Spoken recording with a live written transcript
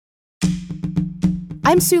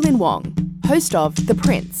I'm Su-Lin Wong, host of The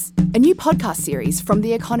Prince, a new podcast series from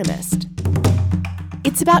The Economist.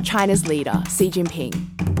 It's about China's leader, Xi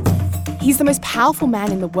Jinping. He's the most powerful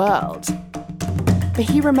man in the world, but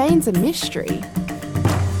he remains a mystery.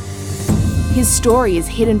 His story is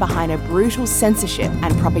hidden behind a brutal censorship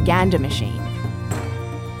and propaganda machine.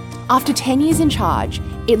 After 10 years in charge,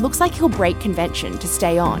 it looks like he'll break convention to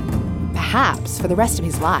stay on, perhaps for the rest of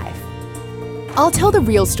his life. I'll tell the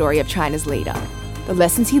real story of China's leader, the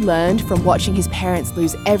lessons he learned from watching his parents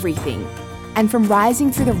lose everything and from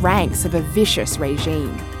rising through the ranks of a vicious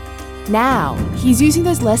regime. Now, he's using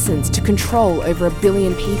those lessons to control over 1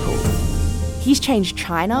 billion people. He's changed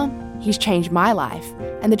China, he's changed my life,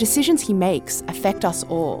 and the decisions he makes affect us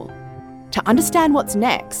all. To understand what's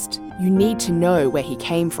next, you need to know where he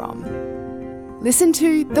came from. Listen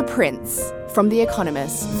to The Prince from The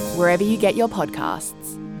Economist, wherever you get your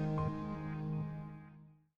podcasts.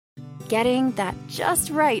 Getting that just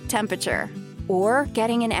right temperature, or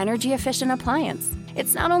getting an energy-efficient appliance.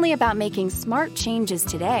 It's not only about making smart changes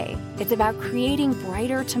today, it's about creating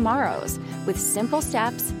brighter tomorrows with simple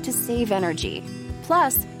steps to save energy.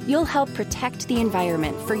 Plus, you'll help protect the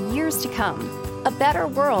environment for years to come. A better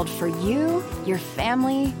world for you, your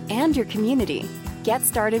family, and your community. Get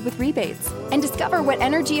started with rebates and discover what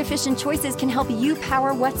energy-efficient choices can help you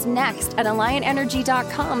power what's next at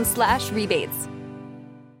alliantenergy.com/rebates.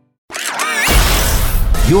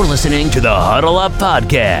 You're listening to the Huddle Up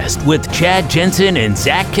Podcast with Chad Jensen and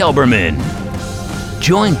Zach Kelberman.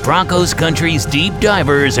 Join Broncos Country's deep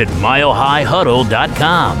divers at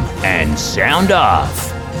milehighhuddle.com and sound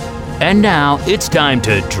off. And now it's time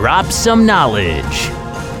to drop some knowledge.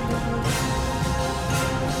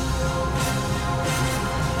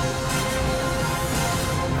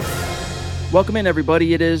 Welcome in,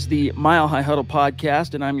 everybody. It is the Mile High Huddle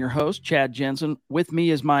podcast, and I'm your host, Chad Jensen. With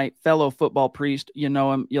me is my fellow football priest. You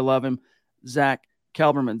know him, you love him, Zach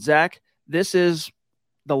Kelberman. Zach, this is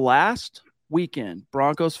the last weekend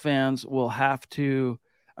Broncos fans will have to,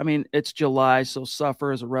 it's July, so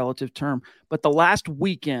suffer is a relative term, but the last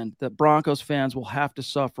weekend that Broncos fans will have to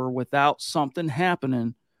suffer without something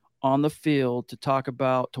happening on the field to talk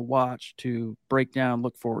about, to watch, to break down,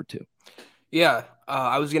 look forward to. Yeah,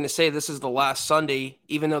 I was going to say this is the last Sunday,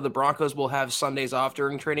 even though the Broncos will have Sundays off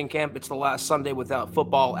during training camp. It's the last Sunday without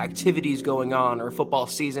football activities going on or football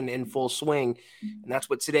season in full swing. And that's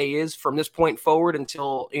what today is. From this point forward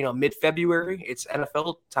until, mid-February, it's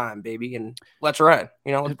NFL time, baby. And let's ride,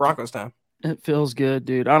 it's Broncos time. It feels good,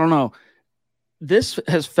 dude. I don't know. This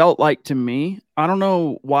has felt like to me, I don't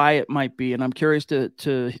know why it might be. And I'm curious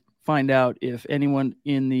to find out if anyone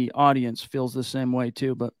in the audience feels the same way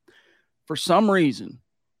too. But for some reason,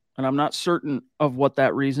 and I'm not certain of what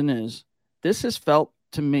that reason is, this has felt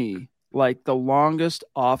to me like the longest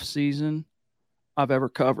off season I've ever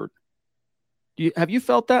covered. Have you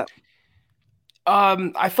felt that?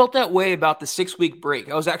 I felt that way about the 6-week break.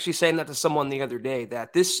 I was actually saying that to someone the other day,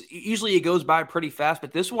 that this usually it goes by pretty fast,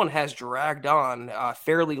 but this one has dragged on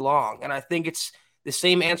fairly long. And I think it's the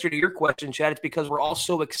same answer to your question, Chad. It's because we're all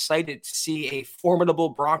so excited to see a formidable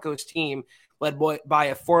Broncos team led by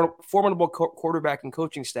a formidable quarterback and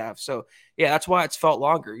coaching staff. So, yeah, that's why it's felt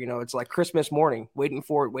longer. It's like Christmas morning, waiting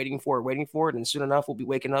for it. And soon enough, we'll be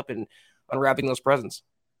waking up and unwrapping those presents.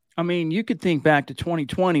 You could think back to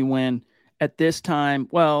 2020 when at this time,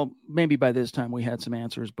 well, maybe by this time we had some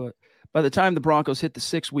answers, but by the time the Broncos hit the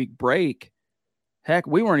 6-week break, heck,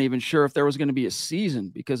 we weren't even sure if there was going to be a season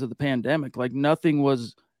because of the pandemic. Like nothing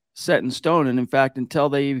was set in stone. And in fact, until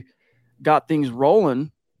they got things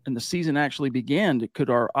rolling, and the season actually began, could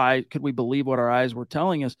we believe what our eyes were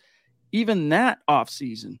telling us? Even that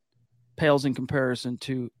offseason pales in comparison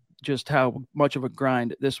to just how much of a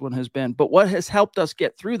grind this one has been. But what has helped us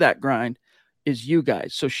get through that grind is you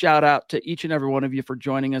guys. So shout out to each and every one of you for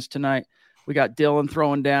joining us tonight. We got Dylan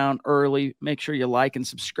throwing down early. Make sure you like and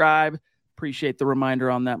subscribe. Appreciate the reminder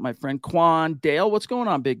on that, my friend. Quan, Dale, what's going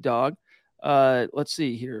on, big dog? Let's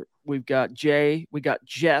see here. We've got Jay. We got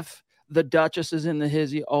Jeff. The Duchess is in the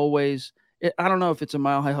hizzy always. I don't know if it's a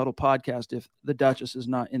Mile High Huddle podcast if the Duchess is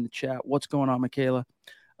not in the chat. What's going on, Michaela?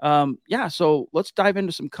 So let's dive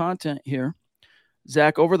into some content here.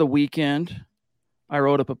 Zach, over the weekend, I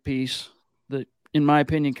wrote up a piece that, in my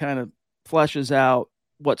opinion, kind of fleshes out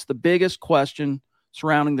what's the biggest question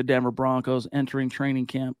surrounding the Denver Broncos entering training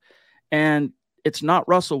camp. And it's not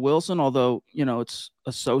Russell Wilson, although, it's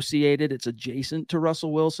associated, it's adjacent to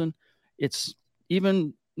Russell Wilson. It's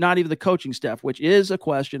not even the coaching staff, which is a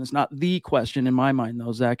question. It's not the question in my mind,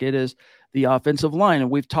 though, Zach. It is the offensive line. And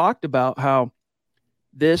we've talked about how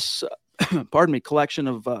this, collection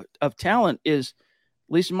of talent is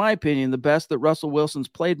least in my opinion, the best that Russell Wilson's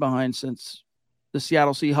played behind since the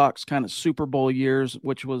Seattle Seahawks kind of Super Bowl years,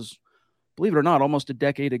 which was, believe it or not, almost a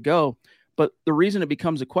decade ago. But the reason it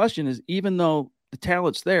becomes a question is even though the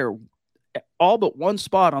talent's there, all but one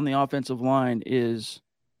spot on the offensive line is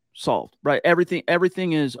solved, right?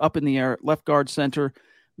 Everything is up in the air, left guard, center.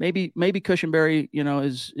 Maybe Cushenberry,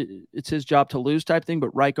 it's his job to lose type thing,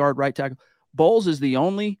 but right guard, right tackle. Bowles is the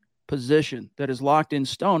only position that is locked in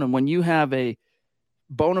stone. And when you have a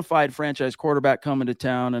bona fide franchise quarterback coming to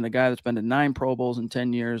town and a guy that's been to 9 Pro Bowls in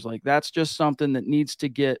 10 years, like that's just something that needs to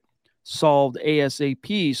get solved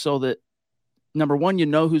ASAP so that, number one,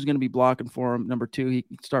 who's going to be blocking for him. Number two, he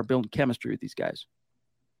can start building chemistry with these guys.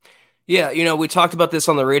 Yeah, we talked about this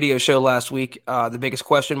on the radio show last week, the biggest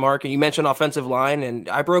question mark, and you mentioned offensive line, and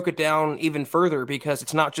I broke it down even further because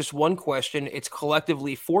it's not just one question, it's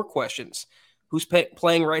collectively 4 questions. Who's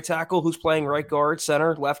playing right tackle? Who's playing right guard,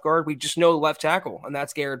 center, left guard? We just know left tackle, and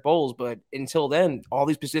that's Garrett Bowles. But until then, all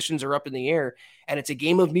these positions are up in the air, and it's a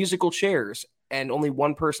game of musical chairs, and only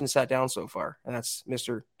one person sat down so far, and that's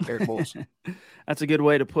Mr. Garrett Bowles. That's a good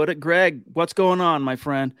way to put it. Greg, what's going on, my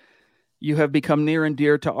friend? You have become near and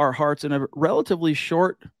dear to our hearts in a relatively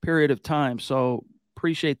short period of time, so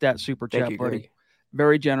appreciate that super chat, Thank you, buddy. Greg.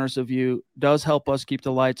 Very generous of you. Does help us keep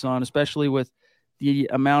the lights on, especially with the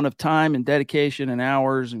amount of time and dedication and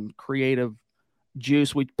hours and creative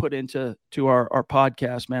juice we put into our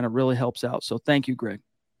podcast, man. It really helps out. So thank you, Greg.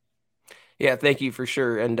 Yeah, thank you for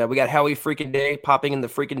sure. And we got Howie freaking Day popping in the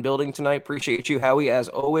freaking building tonight. Appreciate you, Howie, as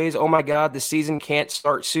always. Oh my God, the season can't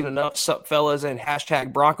start soon enough. Sup, fellas, and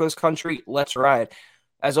hashtag Broncos country. Let's ride.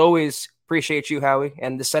 As always, appreciate you, Howie.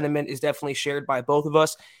 And the sentiment is definitely shared by both of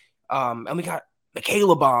us. And we got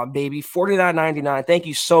Michaela Bomb, baby, $49.99. Thank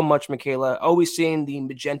you so much, Michaela. Always seeing the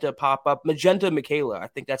magenta pop up. Magenta Michaela. I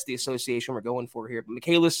think that's the association we're going for here. But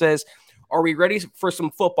Michaela says, are we ready for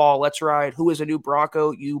some football? Let's ride. Who is a new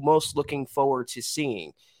Bronco you most looking forward to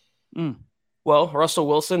seeing? Well, Russell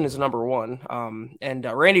Wilson is number one. And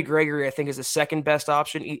Randy Gregory, I think, is the second best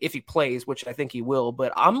option if he plays, which I think he will.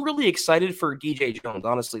 But I'm really excited for DJ Jones,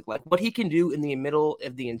 honestly. Like what he can do in the middle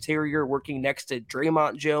of the interior, working next to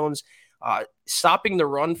Draymond Jones. Stopping the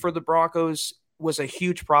run for the Broncos was a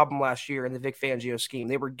huge problem last year in the Vic Fangio scheme.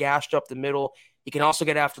 They were gashed up the middle. He can also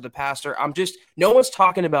get after the passer. No one's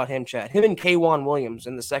talking about him, Chad. Him and K'Wan Williams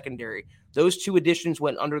in the secondary. Those 2 additions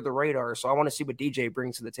went under the radar, so I want to see what DJ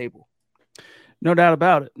brings to the table. No doubt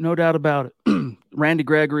about it. Randy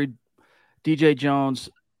Gregory, DJ Jones.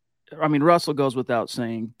 I mean, Russell goes without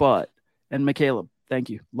saying, and Michaela, thank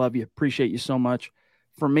you. Love you. Appreciate you so much.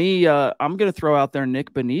 For me, I'm going to throw out there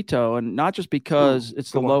Nick Bonito, and not just because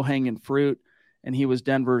it's the low-hanging fruit and he was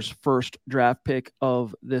Denver's first draft pick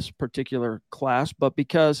of this particular class, but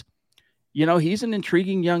because, he's an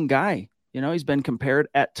intriguing young guy. He's been compared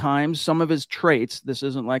at times, some of his traits. This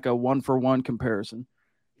isn't like a one-for-one comparison.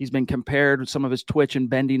 He's been compared with some of his twitch and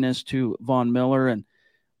bendiness to Von Miller. And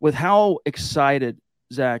with how excited,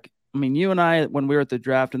 Zach, I mean, you and I, when we were at the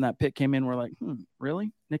draft and that pick came in, we're like,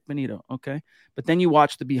 really? Nick Bonito. Okay. But then you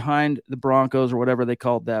watch the behind the Broncos or whatever they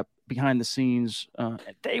called that, behind the scenes.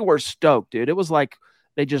 They were stoked, dude. It was like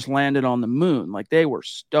they just landed on the moon. Like they were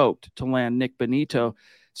stoked to land Nick Bonito.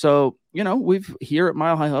 So, we've here at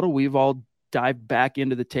Mile High Huddle, we've all dived back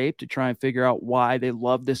into the tape to try and figure out why they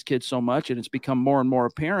love this kid so much. And it's become more and more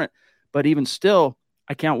apparent. But even still,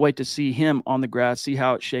 I can't wait to see him on the grass, see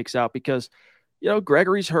how it shakes out because,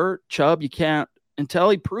 Gregory's hurt. Chubb, you can't, until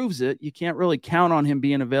he proves it, you can't really count on him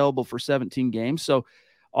being available for 17 games. So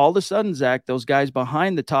all of a sudden, Zach, those guys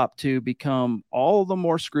behind the top 2 become all the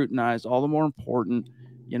more scrutinized, all the more important.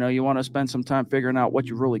 You want to spend some time figuring out what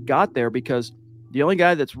you really got there because the only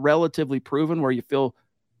guy that's relatively proven where you feel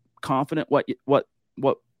confident what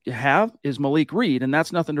you have is Malik Reed, and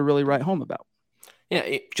that's nothing to really write home about.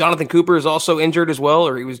 Yeah, Jonathan Cooper is also injured as well,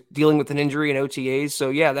 or he was dealing with an injury in OTAs. So,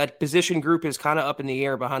 yeah, that position group is kind of up in the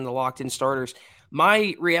air behind the locked-in starters.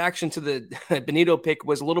 My reaction to the Bonito pick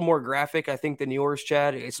was a little more graphic, I think, than yours,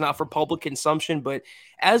 Chad. It's not for public consumption, but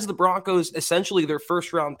as the Broncos, essentially their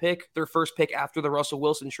first-round pick, their first pick after the Russell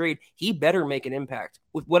Wilson trade, he better make an impact.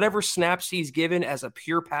 With whatever snaps he's given as a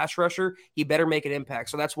pure pass rusher, he better make an impact.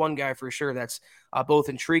 So that's one guy for sure that's both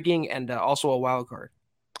intriguing and also a wild card.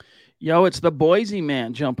 Yo, it's the Boise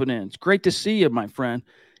man jumping in. It's great to see you, my friend.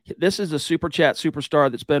 This is a Super Chat superstar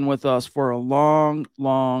that's been with us for a long,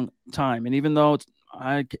 long time. And even though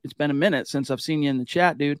it's been a minute since I've seen you in the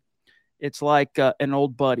chat, dude, it's like an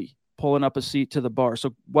old buddy pulling up a seat to the bar.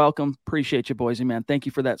 So welcome. Appreciate you, Boise man. Thank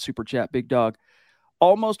you for that Super Chat, big dog.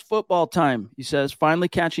 Almost football time, he says. Finally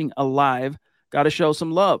catching a live. Got to show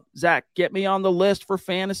some love. Zach, get me on the list for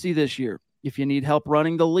fantasy this year. If you need help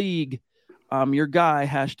running the league, I'm your guy,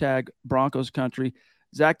 hashtag Broncos country.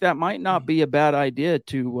 Zach, that might not be a bad idea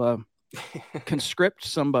to conscript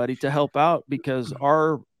somebody to help out, because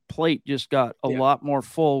our plate just got a lot more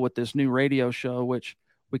full with this new radio show, which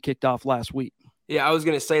we kicked off last week. Yeah, I was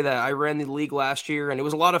going to say that. I ran the league last year, and it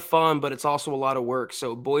was a lot of fun, but it's also a lot of work.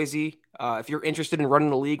 So, Boise, if you're interested in running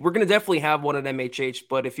the league, we're going to definitely have one at MHH.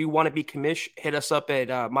 But if you want to be commish, hit us up at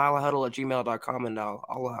milehuddle@gmail.com, and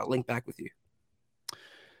I'll link back with you.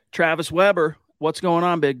 Travis Weber, what's going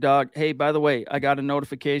on, big dog? Hey, by the way, I got a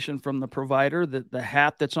notification from the provider that the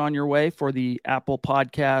hat that's on your way for the Apple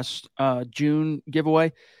Podcast June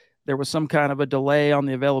giveaway, there was some kind of a delay on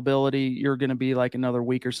the availability. You're going to be like another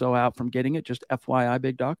week or so out from getting it. Just FYI,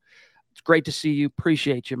 big dog. It's great to see you.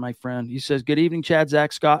 Appreciate you, my friend. He says, good evening, Chad,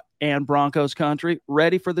 Zach, Scott, and Broncos country.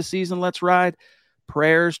 Ready for the season? Let's ride.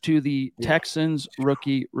 Prayers to the Texans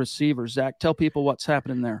rookie receiver. Zach, tell people what's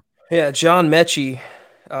happening there. Yeah, John Mechie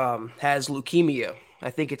has leukemia.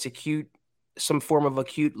 I think it's some form of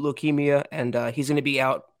acute leukemia, and he's going to be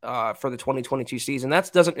out for the 2022 season.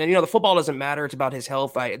 The football doesn't matter. It's about his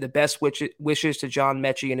health. The best wishes to John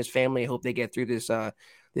Mechie and his family. I hope they get through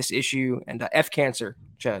this issue. And F cancer,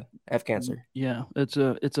 Chad. F cancer. Yeah, it's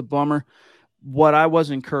a bummer. What I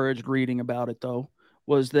was encouraged reading about it, though,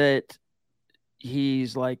 was that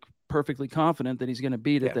he's like perfectly confident that he's going to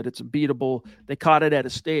beat it, that it's beatable. They caught it at a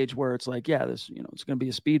stage where it's like, it's going to be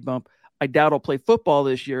a speed bump. I doubt I'll play football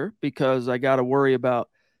this year because I got to worry about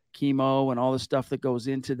chemo and all the stuff that goes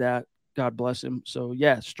into that. God bless him. So,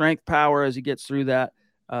 strength, power as he gets through that.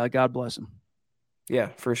 God bless him. Yeah,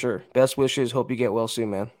 for sure. Best wishes. Hope you get well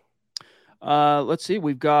soon, man. Let's see.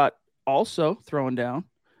 We've got also throwing down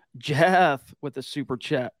Jeff with a super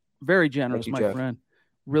chat. Very generous, my friend.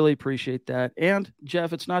 Really appreciate that. And,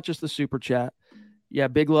 Jeff, it's not just the super chat. Yeah,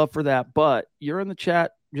 big love for that. But you're in the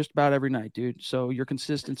chat just about every night, dude. So your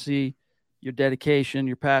consistency, your dedication,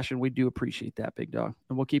 your passion, we do appreciate that, big dog.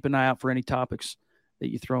 And we'll keep an eye out for any topics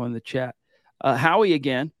that you throw in the chat. Howie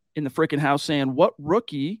again in the freaking house saying, what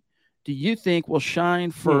rookie do you think will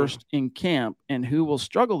shine first in camp, and who will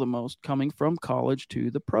struggle the most coming from college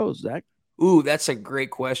to the pros, Zach? Ooh, that's a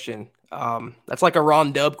great question. That's like a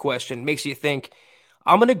Ron Dub question. Makes you think.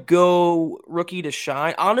 I'm going to go rookie to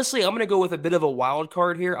shine. Honestly, I'm going to go with a bit of a wild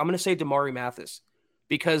card here. I'm going to say Damari Mathis,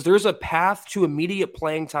 because there's a path to immediate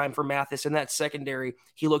playing time for Mathis in that secondary.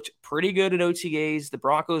 He looked pretty good at OTAs. The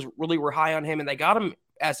Broncos really were high on him, and they got him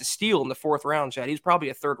as a steal in the 4th round, Chad. He's probably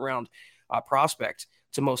a 3rd-round prospect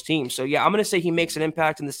to most teams. So, I'm going to say he makes an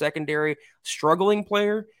impact in the secondary. Struggling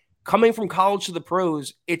player. Coming from college to the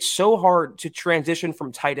pros, it's so hard to transition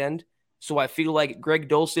from tight end. So I feel like Greg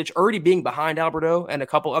Dulcich, already being behind Alberto and a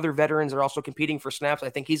couple other veterans are also competing for snaps,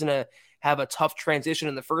 I think he's going to have a tough transition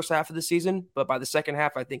in the first half of the season. But by the second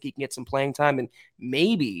half, I think he can get some playing time and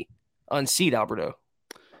maybe unseat Alberto.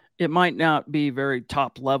 It might not be very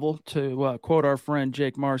top level, to quote our friend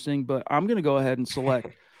Jake Marsing, but I'm going to go ahead and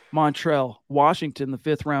select Montrell Washington, the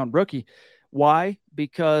 5th-round rookie. Why?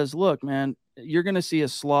 Because, look, man, you're going to see a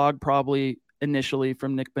slog probably initially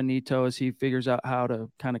from Nick Benito as he figures out how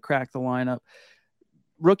to kind of crack the lineup.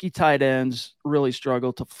 Rookie tight ends really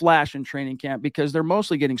struggle to flash in training camp because they're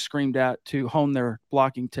mostly getting screamed at to hone their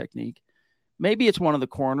blocking technique. Maybe it's one of the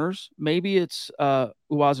corners. Maybe it's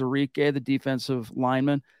Uwazurike, the defensive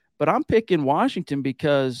lineman. But I'm picking Washington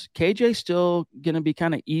because KJ's still going to be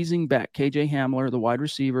kind of easing back. KJ Hamler, the wide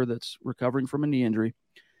receiver that's recovering from a knee injury.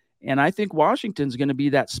 And I think Washington's going to be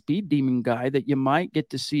that speed demon guy that you might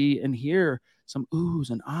get to see and hear some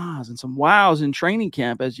oohs and ahs and some wows in training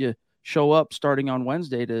camp as you show up starting on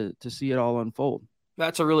Wednesday to see it all unfold.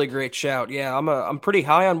 That's a really great shout. Yeah, I'm pretty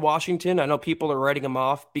high on Washington. I know people are writing him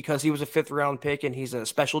off because he was a 5th-round pick and he's a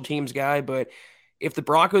special teams guy. But if the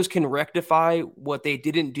Broncos can rectify what they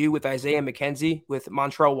didn't do with Isaiah McKenzie with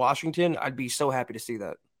Montrell Washington, I'd be so happy to see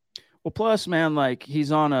that. Well, plus, man, like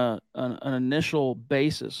he's on an initial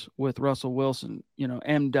basis with Russell Wilson.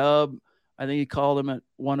 M-Dub, I think he called him at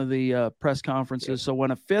one of the press conferences. Yeah. So when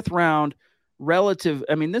a 5th-round relative,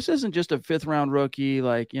 I mean, this isn't just a 5th-round rookie,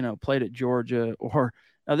 like, played at Georgia or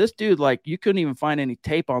now this dude, like you couldn't even find any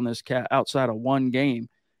tape on this cat outside of one game.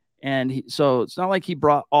 And so it's not like he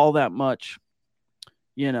brought all that much,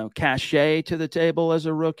 cachet to the table as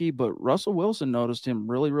a rookie, but Russell Wilson noticed him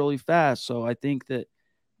really, really fast. So I think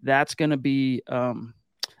that's going to be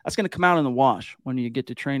that's going to come out in the wash when you get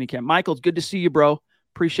to training camp. Michael, it's good to see you, bro.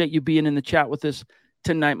 Appreciate you being in the chat with us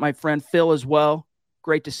tonight, my friend. Phil as well.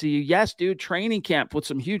 Great to see you. Yes, dude, training camp with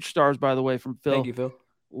some huge stars, by the way, from Phil. Thank you, Phil.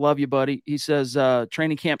 Love you, buddy. He says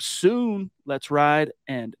training camp soon. Let's ride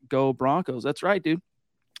and go Broncos. That's right, dude.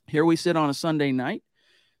 Here we sit on a Sunday night.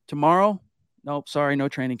 Tomorrow, nope, sorry, no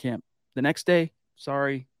training camp. The next day,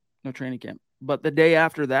 sorry, no training camp. But the day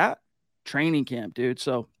after that, training camp, dude.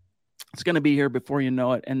 So it's going to be here before you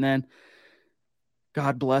know it. And then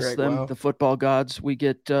God bless Greg, them, wow. the football gods.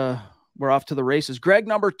 We're off to the races. Greg,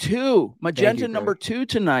 number 2, Magenta number 2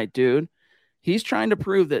 tonight, dude. He's trying to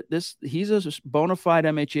prove that he's a bona fide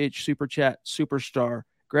MHH Super Chat superstar.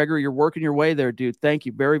 Gregory, you're working your way there, dude. Thank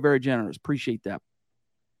you. Very, very generous. Appreciate that.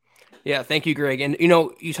 Yeah, thank you, Greg. And,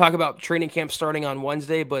 you talk about training camp starting on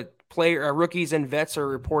Wednesday, but rookies and vets are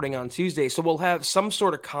reporting on Tuesday. So we'll have some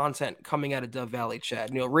sort of content coming out of Dove Valley,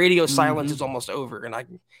 Chad. Radio silence is almost over, and I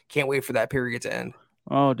can't wait for that period to end.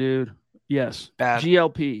 Oh, dude. Yes. Bad.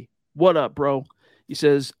 GLP. What up, bro? He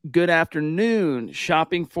says, good afternoon.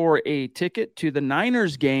 Shopping for a ticket to the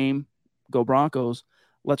Niners game. Go Broncos.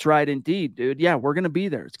 Let's ride indeed, dude. Yeah, we're going to be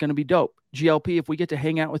there. It's going to be dope. GLP, if we get to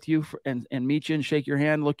hang out with you and meet you and shake your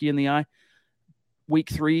hand, look you in the eye, week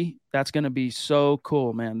 3, that's going to be so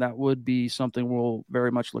cool, man. That would be something we'll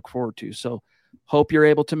very much look forward to. So hope you're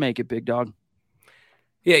able to make it, big dog.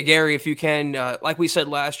 Yeah, Gary, if you can, like we said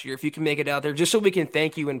last year, if you can make it out there, just so we can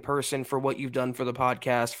thank you in person for what you've done for the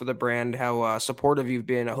podcast, for the brand, how supportive you've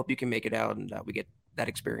been. I hope you can make it out and we get that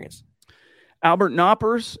experience. Albert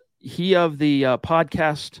Knoppers, he of the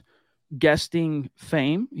podcast guesting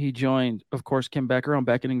fame. He joined, of course, Kim Becker on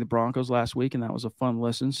Beckoning the Broncos last week, and that was a fun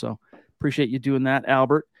listen. So appreciate you doing that,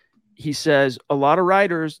 Albert. He says, a lot of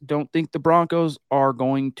writers don't think the Broncos are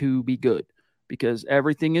going to be good because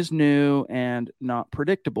everything is new and not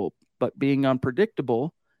predictable. But being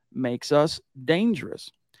unpredictable makes us dangerous.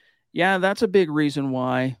 Yeah, that's a big reason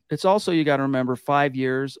why. It's also, you got to remember, 5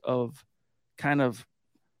 years of kind of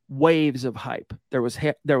waves of hype. There was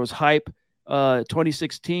hype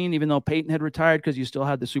 2016, even though Peyton had retired, because you still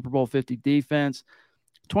had the Super Bowl 50 defense.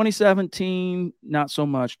 2017, not so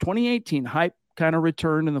much. 2018, hype kind of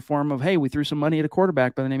returned in the form of, hey, we threw some money at a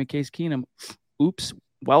quarterback by the name of Case Keenum. Oops,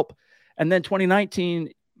 welp. And then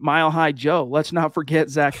 2019, Mile High Joe. Let's not forget,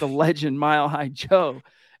 Zach, the legend, Mile High Joe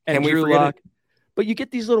and Drew Lock. But you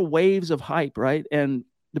get these little waves of hype, right? And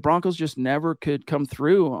the Broncos just never could come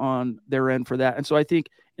through on their end for that. And so I think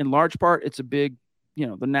in large part, it's a big,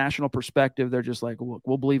 the national perspective. They're just like, look,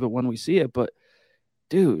 we'll believe it when we see it. But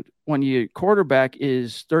dude, when your quarterback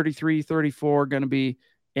is 33, 34 going to be,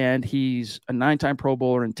 and he's a 9-time Pro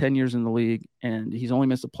Bowler and 10 years in the league, and he's only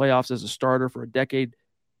missed the playoffs as a starter for a decade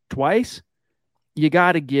twice, you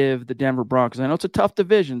got to give the Denver Broncos. I know it's a tough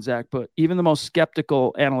division, Zach, but even the most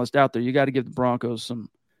skeptical analyst out there, you got to give the Broncos some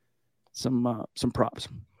props.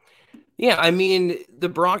 Yeah, I mean,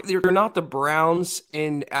 they're not the Browns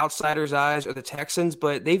in outsiders' eyes or the Texans,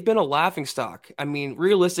 but they've been a laughingstock. I mean,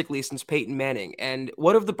 realistically, since Peyton Manning. And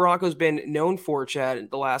what have the Broncos been known for, Chad, in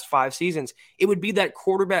the last 5 seasons? It would be that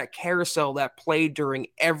quarterback carousel that played during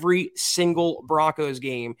every single Broncos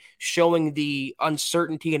game, showing the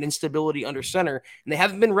uncertainty and instability under center. And they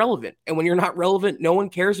haven't been relevant. And when you're not relevant, no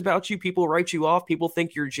one cares about you. People write you off. People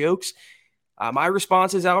think you're jokes. My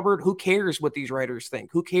response is, Albert, who cares what these writers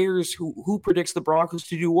think? Who cares who predicts the Broncos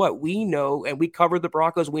to do what? We know, and we cover the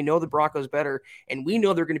Broncos. We know the Broncos better, and we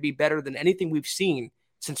know they're going to be better than anything we've seen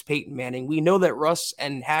since Peyton Manning. We know that Russ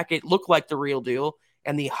and Hackett look like the real deal,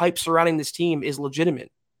 and the hype surrounding this team is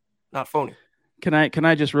legitimate, not phony. Can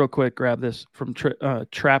I just real quick grab this from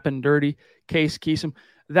Trappin' Dirty, Case Keenum?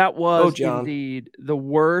 That was indeed the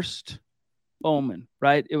worst omen,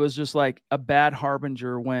 right? It was just like a bad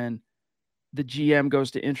harbinger when the GM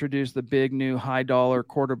goes to introduce the big new high-dollar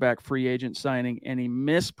quarterback free agent signing, and he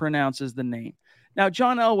mispronounces the name. Now,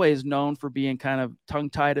 John Elway is known for being kind of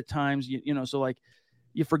tongue-tied at times, so like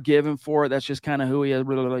you forgive him for it. That's just kind of who he is,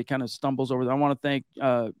 really kind of stumbles over. I want to thank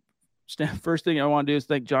first thing I want to do is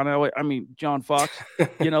thank John Fox,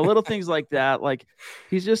 little things like that. Like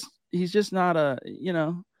he's just not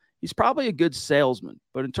he's probably a good salesman,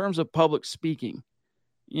 but in terms of public speaking,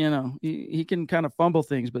 he can kind of fumble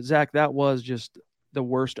things, but Zach, that was just the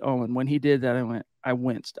worst omen. When he did that, I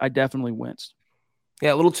winced. I definitely winced.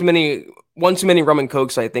 Yeah, one too many rum and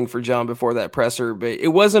cokes, I think, for John before that presser, but it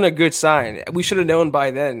wasn't a good sign. We should have known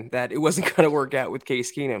by then that it wasn't going to work out with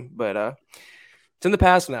Case Keenum, but it's in the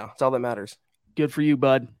past now. It's all that matters. Good for you,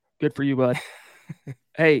 bud. Good for you, bud.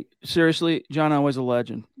 Hey, seriously, John Elway's a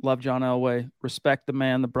legend. Love John Elway. Respect the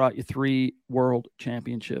man that brought you 3 world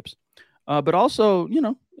championships. But also,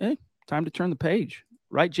 hey, time to turn the page.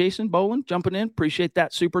 Right, Jason Boland, jumping in. Appreciate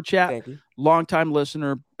that super chat. Thank you. Longtime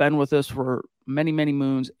listener, been with us for many, many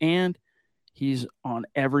moons, and he's on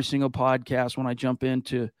every single podcast. When I jump in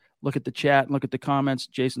to look at the chat and look at the comments,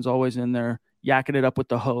 Jason's always in there yakking it up with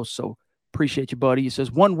the host. So appreciate you, buddy. He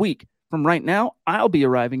says, 1 week from right now, I'll be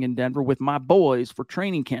arriving in Denver with my boys for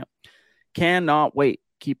training camp. Cannot wait.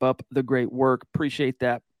 Keep up the great work. Appreciate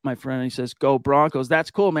that, my friend. He says, go Broncos.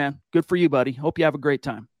 That's cool, man. Good for you, buddy. Hope you have a great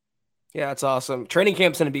time. Yeah, that's awesome. Training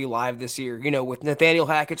camp's going to be live this year, with Nathaniel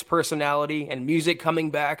Hackett's personality and music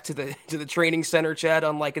coming back to the training center, Chad,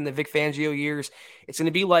 unlike in the Vic Fangio years. It's going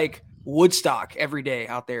to be like Woodstock every day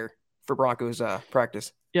out there for Broncos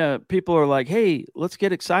practice. Yeah, people are like, hey, let's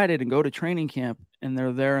get excited and go to training camp. And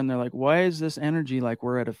they're there and they're like, why is this energy like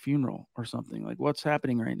we're at a funeral or something? Like, what's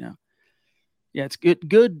happening right now? Yeah, it's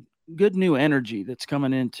good new energy that's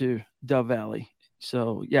coming into Dove Valley.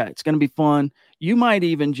 So, yeah, it's going to be fun. You might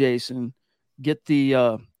even, Jason, get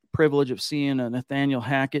the privilege of seeing a Nathaniel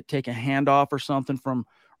Hackett take a handoff or something from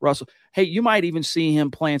Russell. Hey, you might even see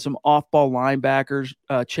him playing some off-ball linebackers,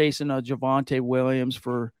 chasing a Javonte Williams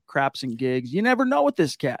for craps and gigs. You never know with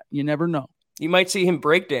this cat. You never know. You might see him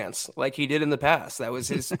breakdance like he did in the past. That was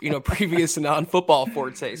his, previous non-football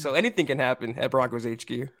forte. So anything can happen at Broncos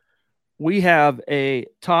HQ. We have a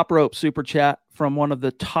top rope super chat from one of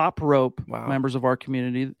the top rope members of our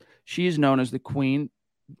community. She is known as the Queen.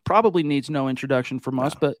 Probably needs no introduction from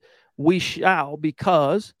us, but we shall,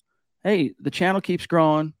 because, hey, the channel keeps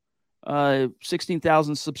growing.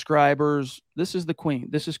 16,000 subscribers. This is the Queen.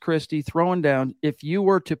 This is Christy throwing down. If you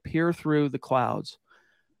were to peer through the clouds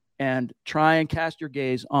and try and cast your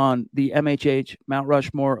gaze on the MHH Mount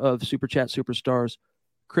Rushmore of Super Chat superstars,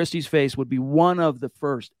 Christy's face would be one of the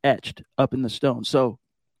first etched up in the stone. So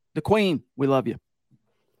the Queen, we love you.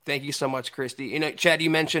 Thank you so much, Christy. Chad, you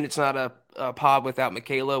mentioned it's not a pod without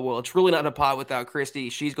Michaela. Well, it's really not a pod without Christy.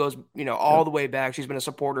 She goes, all the way back. She's been a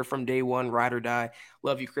supporter from day one, ride or die.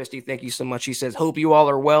 Love you, Christy. Thank you so much. She says, hope you all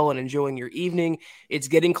are well and enjoying your evening. It's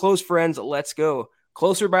getting close, friends. Let's go.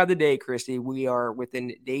 Closer by the day, Christy. We are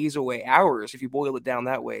within days away, hours, if you boil it down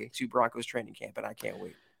that way, to Broncos training camp, and I can't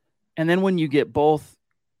wait. And then when you get both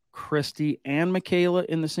Christy and Michaela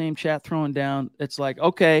in the same chat throwing down, it's like,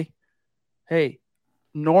 okay, hey,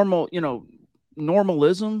 normalism.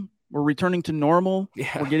 We're returning to normal.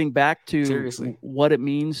 Yeah. We're getting back to Seriously what it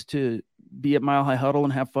means to be at Mile High Huddle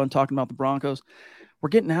and have fun talking about the Broncos. We're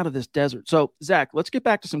getting out of this desert. So, Zach, let's get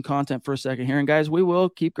back to some content for a second here. And, guys, we will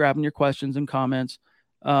keep grabbing your questions and comments.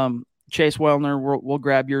 Chase Wellner, we'll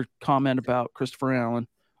grab your comment about Christopher Allen.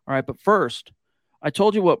 All right, but first, I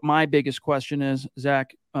told you what my biggest question is,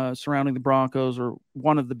 Zach, surrounding the Broncos, or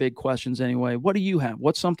one of the big questions anyway. What do you have?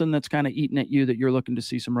 What's something that's kind of eating at you that you're looking to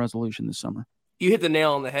see some resolution this summer? You hit the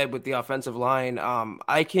nail on the head with the offensive line.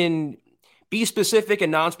 I can be specific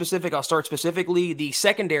and non-specific. I'll start specifically. The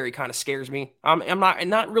secondary kind of scares me. I'm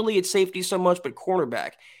not really at safety so much, but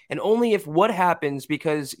cornerback. And only if what happens,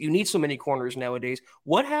 because you need so many corners nowadays.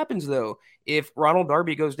 What happens, though, if Ronald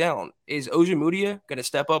Darby goes down? Is Ojemudia going to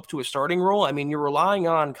step up to a starting role? I mean, you're relying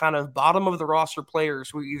on kind of bottom of the roster players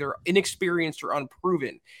who are either inexperienced or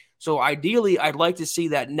unproven. So ideally, I'd like to see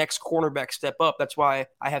that next cornerback step up. That's why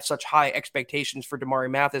I have such high expectations for Damari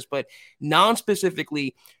Mathis. But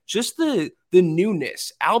non-specifically, just the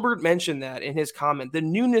newness. Albert mentioned that in his comment, the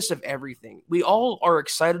newness of everything. We all are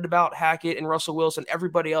excited about Hackett and Russell Wilson,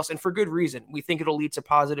 everybody else, and for good reason. We think it'll lead to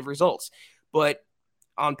positive results. But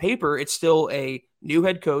on paper, it's still a new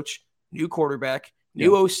head coach, new quarterback,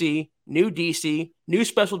 new OC, new DC, new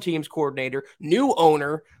special teams coordinator, new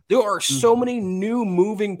owner. There are so many new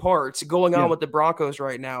moving parts going on with the Broncos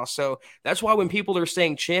right now. So that's why when people are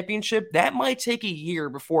saying championship, that might take a year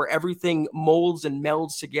before everything molds and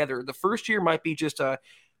melds together. The first year might be just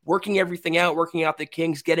working everything out, working out the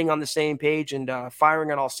kinks, getting on the same page, and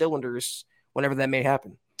firing on all cylinders whenever that may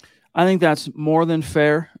happen. I think that's more than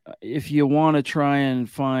fair. If you want to try and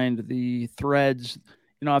find the threads,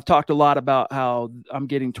 I've talked a lot about how I'm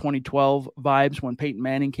getting 2012 vibes when Peyton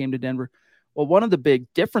Manning came to Denver. Well, one of the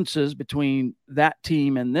big differences between that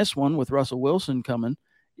team and this one with Russell Wilson coming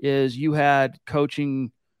is you had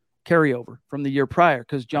coaching carryover from the year prior,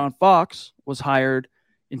 because John Fox was hired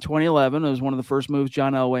in 2011. It was one of the first moves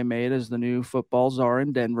John Elway made as the new football czar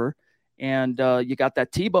in Denver. And you got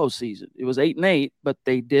that Tebow season. It was 8-8, but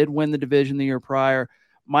they did win the division the year prior.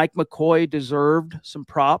 Mike McCoy deserved some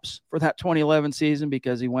props for that 2011 season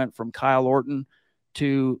because he went from Kyle Orton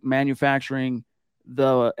to manufacturing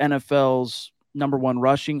the NFL's number one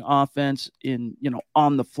rushing offense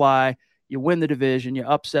on the fly. You win the division, you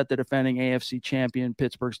upset the defending AFC champion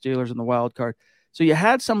Pittsburgh Steelers in the wild card. So you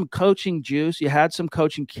had some coaching juice, you had some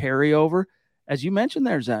coaching carryover. As you mentioned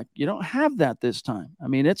there, Zach, you don't have that this time. I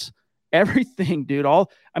mean, it's everything, dude.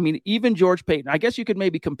 Even George Payton, I guess you could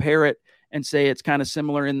maybe compare it and say it's kind of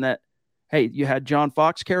similar in that, hey, you had John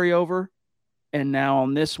Fox carryover, and now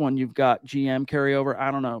on this one, you've got GM carryover.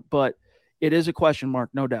 I don't know, but it is a question mark,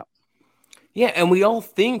 no doubt. Yeah, and we all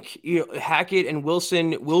think Hackett and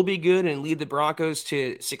Wilson will be good and lead the Broncos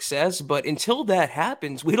to success, but until that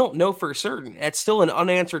happens, we don't know for certain. That's still an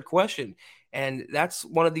unanswered question, and that's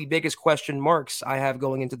one of the biggest question marks I have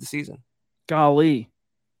going into the season. Golly,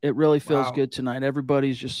 it really feels Wow. good tonight.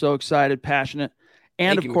 Everybody's just so excited, passionate,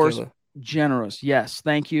 and Thank of you, course, Michaela. generous. Yes,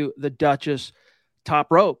 thank you, the Duchess.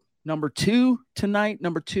 Top rope, number 2 tonight.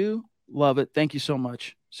 Number 2, love it. Thank you so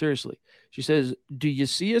much. Seriously. She says, do you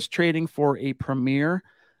see us trading for a premier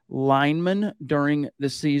lineman during the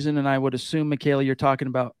season? And I would assume, Michaela, you're talking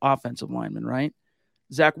about offensive lineman, right?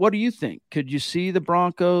 Zach, what do you think? Could you see the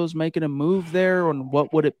Broncos making a move there? And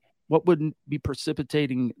what would be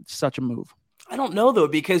precipitating such a move? I don't know though,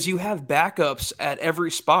 because you have backups at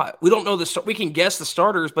every spot. We don't know we can guess the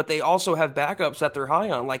starters, but they also have backups that they're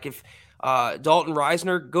high on. Like if Dalton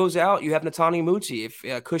Reisner goes out, you have Netani Muti. If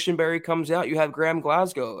Cushenberry comes out, you have Graham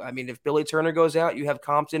Glasgow. I mean, if Billy Turner goes out, you have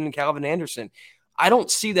Compton and Calvin Anderson. I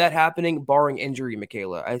don't see that happening barring injury,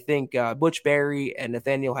 Michaela. I think Butch Barry and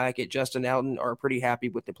Nathaniel Hackett, Justin Alton are pretty happy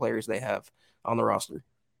with the players they have on the roster.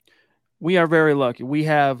 We are very lucky. We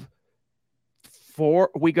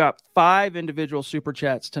got 5 individual super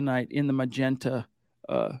chats tonight in the magenta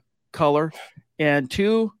color, and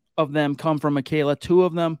 2 of them come from Michaela. 2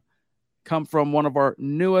 of them come from one of our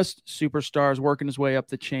newest superstars working his way up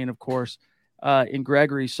the chain, of course, in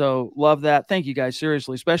Gregory. So love that. Thank you guys.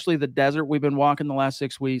 Seriously, especially the desert we've been walking the last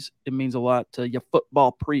 6 weeks. It means a lot to you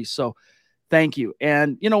football priests. So thank you.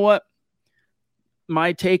 And you know what?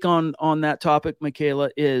 My take on that topic,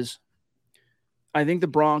 Michaela, is I think the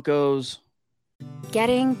Broncos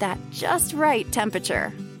Getting that just right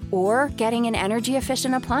temperature or getting an energy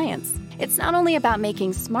efficient appliance. It's not only about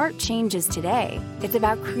making smart changes today, it's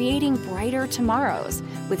about creating brighter tomorrows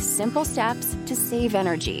with simple steps to save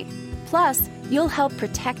energy. Plus, you'll help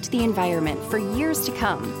protect the environment for years to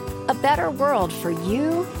come. A better world for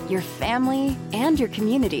you, your family, and your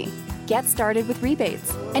community. Get started with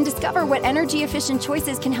rebates and discover what energy efficient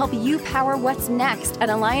choices can help you power what's next at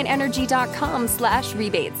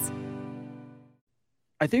AlliantEnergy.com/rebates.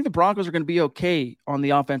 I think the Broncos are going to be okay on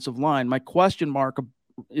the offensive line. My question mark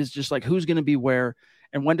is just like, who's going to be where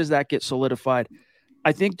and when does that get solidified?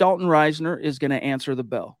 I think Dalton Reisner is going to answer the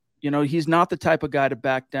bell. He's not the type of guy to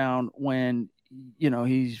back down when,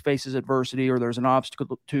 he faces adversity or there's an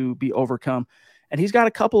obstacle to be overcome. And he's got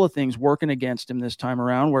a couple of things working against him this time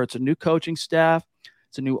around, where it's a new coaching staff,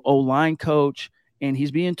 it's a new O-line coach, and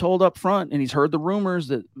he's being told up front, and he's heard the rumors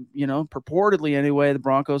that, purportedly anyway, the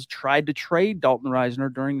Broncos tried to trade Dalton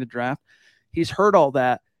Reisner during the draft. He's heard all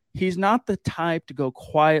that. He's not the type to go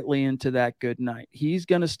quietly into that good night. He's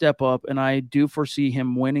going to step up, and I do foresee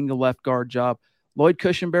him winning the left guard job. Lloyd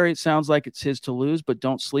Cushenberry, it sounds like it's his to lose, but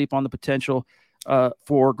don't sleep on the potential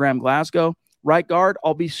for Graham Glasgow. Right guard,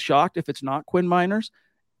 I'll be shocked if it's not Quinn Miners.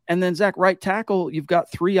 And then, Zach, right tackle, you've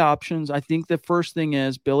got 3 options. I think the first thing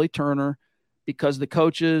is Billy Turner, because the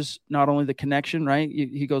coaches, not only the connection, right?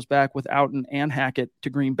 He goes back with Alton and Hackett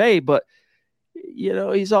to Green Bay, but,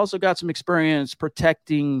 he's also got some experience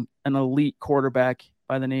protecting an elite quarterback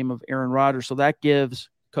by the name of Aaron Rodgers. So that gives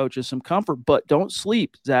coaches some comfort, but don't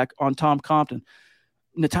sleep, Zach, on Tom Compton.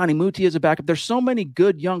 Netani Muti is a backup. There's so many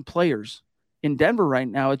good young players in Denver right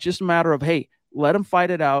now. It's just a matter of, hey, let them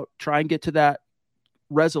fight it out, try and get to that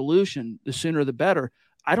resolution. The sooner the better.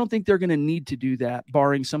 I don't think they're going to need to do that,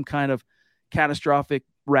 barring some kind of catastrophic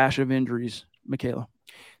rash of injuries, Michaela.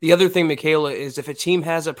 The other thing, Michaela, is if a team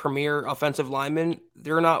has a premier offensive lineman,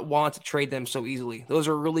 they're not want to trade them so easily. Those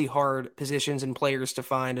are really hard positions and players to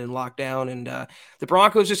find and lock down. And the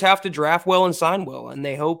Broncos just have to draft well and sign well. And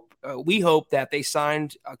we hope that they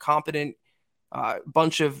signed a competent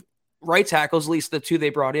bunch of right tackles, at least the 2 they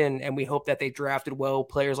brought in. And we hope that they drafted well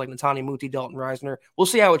players like Netani Muti, Dalton Reisner. We'll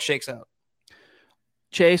see how it shakes out.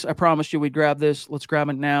 Chase, I promised you we'd grab this. Let's grab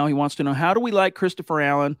it now. He wants to know, how do we like Christopher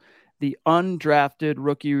Allen, the undrafted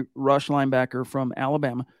rookie rush linebacker from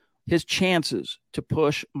Alabama, his chances to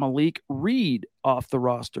push Malik Reed off the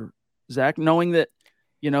roster? Zach, knowing that,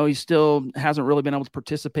 he still hasn't really been able to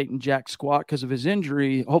participate in jack squat because of his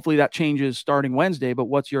injury. Hopefully that changes starting Wednesday, but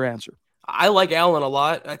what's your answer? I like Allen a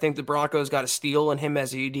lot. I think the Broncos got a steal in him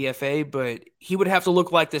as a UDFA, but he would have to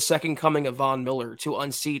look like the second coming of Von Miller to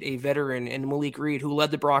unseat a veteran in Malik Reed, who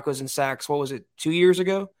led the Broncos in sacks. What was it, 2 years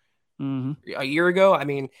ago? Mm-hmm. A year ago? I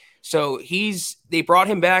mean, so they brought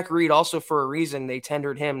him back, Reed, also for a reason. They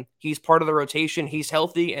tendered him. He's part of the rotation. He's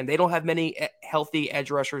healthy, and they don't have many healthy edge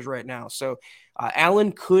rushers right now. So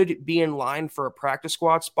Allen could be in line for a practice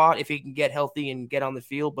squad spot if he can get healthy and get on the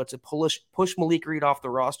field, but to push Malik Reed off the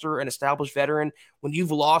roster, an established veteran, when you've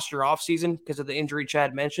lost your offseason because of the injury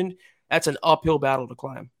Chad mentioned, that's an uphill battle to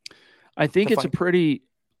climb. I think it's a pretty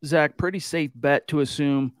safe bet to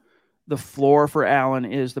assume the floor for Allen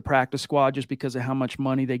is the practice squad just because of how much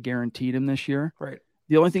money they guaranteed him this year. Right.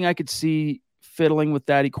 The only thing I could see fiddling with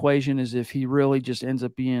that equation is if he really just ends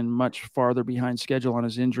up being much farther behind schedule on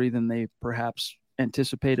his injury than they perhaps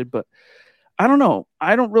anticipated. But I don't know.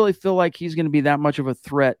 I don't really feel like he's going to be that much of a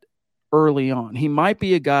threat early on. He might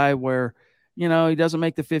be a guy where, he doesn't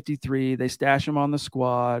make the 53. They stash him on the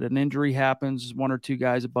squad. An injury happens, one or two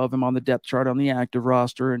guys above him on the depth chart on the active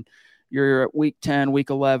roster, and you're at week 10,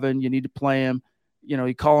 week 11. You need to play him.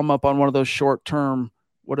 You call him up on one of those short-term,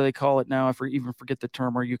 what do they call it now? I even forget the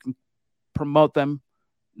term, where you can promote them.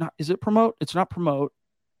 Is it promote? It's not promote.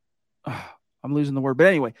 I'm losing the word. But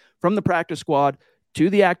anyway, from the practice squad to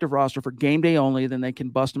the active roster for game day only, then they can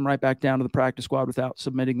bust them right back down to the practice squad without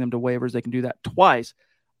submitting them to waivers. They can do that twice.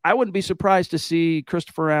 I wouldn't be surprised to see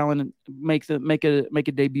Christopher Allen make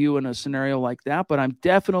a debut in a scenario like that, but I'm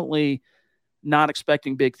definitely not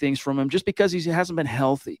expecting big things from him just because he hasn't been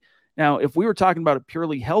healthy. Now, if we were talking about a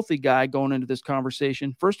purely healthy guy going into this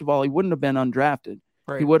conversation, first of all, he wouldn't have been undrafted.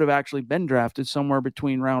 Right. He would have actually been drafted somewhere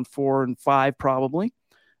between round 4 and 5 probably.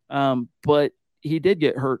 But he did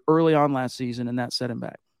get hurt early on last season, and that set him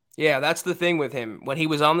back. Yeah, that's the thing with him. When he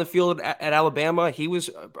was on the field at Alabama, he was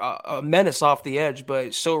a menace off the edge,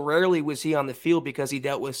 but so rarely was he on the field because he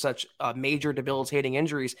dealt with such major debilitating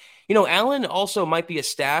injuries. Allen also might be a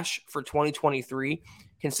stash for 2023,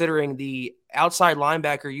 considering the outside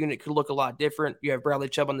linebacker unit could look a lot different. You have Bradley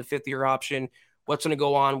Chubb on the 5th-year option. What's going to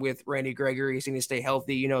go on with Randy Gregory? He's going to stay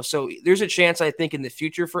healthy, so there's a chance, I think, in the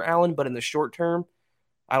future for Allen, but in the short term,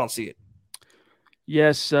 I don't see it.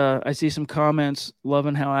 Yes, I see some comments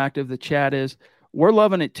loving how active the chat is. We're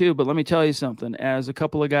loving it too, but let me tell you something. As a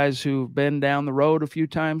couple of guys who've been down the road a few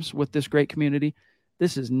times with this great community,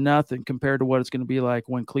 this is nothing compared to what it's going to be like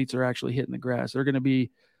when cleats are actually hitting the grass. They're going to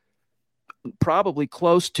be probably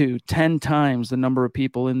close to 10 times the number of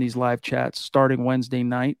people in these live chats starting Wednesday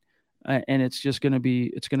night, and it's going to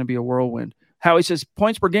be a whirlwind. Howie says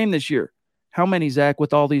points per game this year. How many, Zach,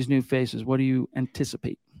 with all these new faces? What do you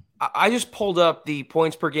anticipate? I just pulled up the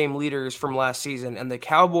points per game leaders from last season, and the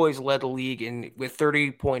Cowboys led the league with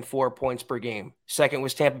 30.4 points per game. Second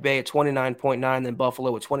was Tampa Bay at 29.9, then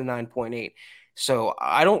Buffalo at 29.8. So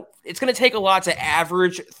it's going to take a lot to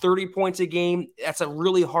average 30 points a game. That's a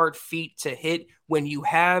really hard feat to hit when you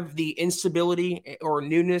have the instability or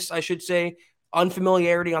newness, I should say,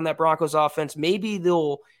 unfamiliarity on that Broncos offense. Maybe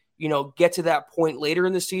they'll, get to that point later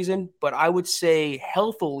in the season, but I would say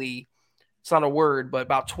healthily, it's not a word, but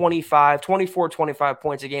about 24, 25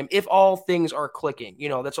 points a game if all things are clicking.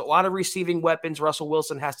 That's a lot of receiving weapons Russell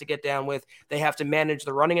Wilson has to get down with. They have to manage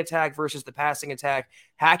the running attack versus the passing attack.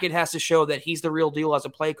 Hackett has to show that he's the real deal as a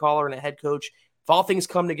play caller and a head coach. If all things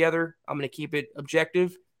come together, I'm going to keep it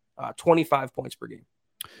objective, 25 points per game.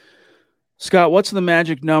 Scott, what's the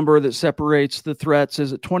magic number that separates the threats?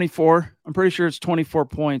 Is it 24? I'm pretty sure it's 24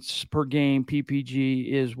 points per game.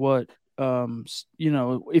 PPG is what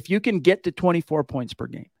if you can get to 24 points per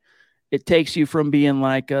game, it takes you from being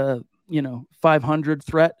like a, 500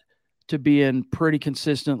 threat to being pretty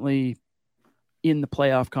consistently in the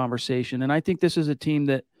playoff conversation. And I think this is a team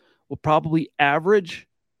that will probably average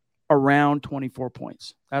around 24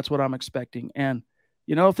 points. That's what I'm expecting. And,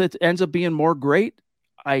 if it ends up being more, great.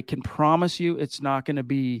 I can promise you it's not going to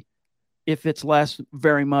be, if it's less,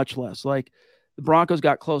 very much less. Like the Broncos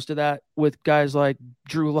got close to that with guys like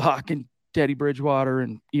Drew Lock and Teddy Bridgewater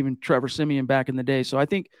and even Trevor Siemian back in the day. So I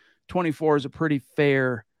think 24 is a pretty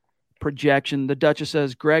fair projection. The Duchess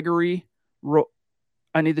says Gregory.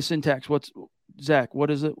 I need the syntax. Zach?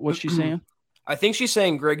 What is it? What's she saying? I think she's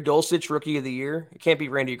saying Greg Dulcich, Rookie of the Year. It can't be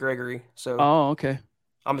Randy Gregory. So. Oh, okay.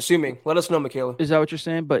 I'm assuming. Let us know, Michaela. Is that what you're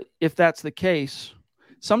saying? But if that's the case,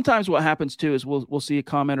 sometimes what happens too is we'll see a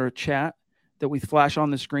comment or a chat that we flash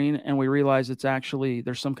on the screen and we realize it's actually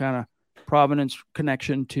there's some kind of provenance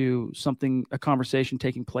connection to something, a conversation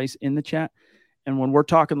taking place in the chat. And when we're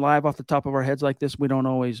talking live off the top of our heads like this, we're not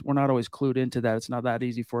always clued into that. It's not that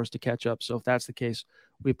easy for us to catch up. So if that's the case,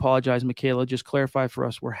 we apologize. Michaela, just clarify for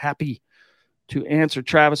us. We're happy to answer.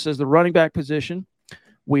 Travis says the running back position.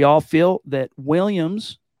 We all feel that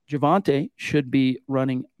Williams, Javonte, should be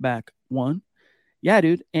running back 1. Yeah,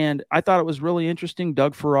 dude. And I thought it was really interesting.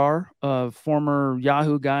 Doug Farrar, a former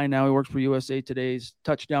Yahoo guy, now he works for USA Today's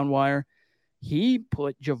Touchdown Wire. He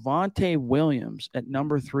put Javonte Williams at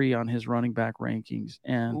number 3 on his running back rankings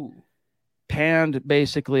and panned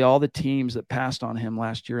basically all the teams that passed on him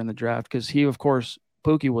last year in the draft because he, of course,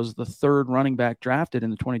 Pookie was the 3rd running back drafted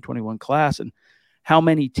in the 2021 class. And how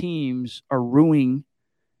many teams are ruining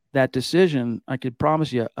that decision? I could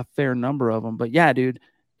promise you a fair number of them. But yeah, dude,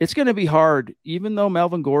 it's going to be hard, even though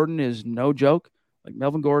Melvin Gordon is no joke. Like,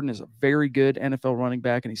 Melvin Gordon is a very good NFL running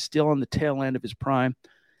back, and he's still on the tail end of his prime.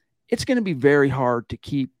 It's going to be very hard to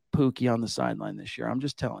keep Pookie on the sideline this year. I'm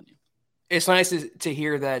just telling you. It's nice to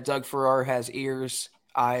hear that Doug Farrar has ears,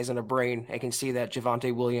 eyes, and a brain. I can see that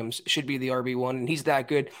Javonte Williams should be the RB1, and he's that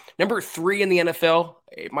good. Number 3 in the NFL.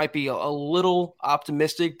 It might be a little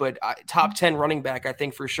optimistic, but top 10 running back, I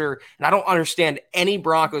think, for sure. And I don't understand any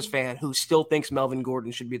Broncos fan who still thinks Melvin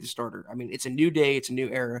Gordon should be the starter. I mean, it's a new day. It's a new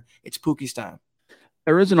era. It's Pookie's time.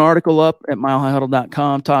 There is an article up at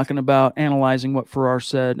milehighhuddle.com talking about analyzing what Farrar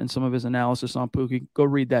said and some of his analysis on Pookie. Go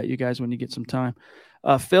read that, you guys, when you get some time.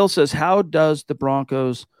 Phil says, how does the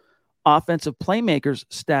Broncos offensive playmakers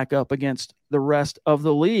stack up against the rest of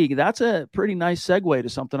the league? That's a pretty nice segue to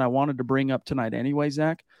something I wanted to bring up tonight anyway,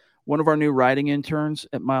 Zach. One of our new writing interns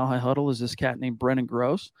at Mile High Huddle is this cat named Brennan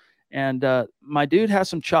Gross. And my dude has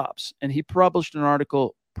some chops, and he published an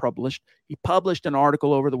article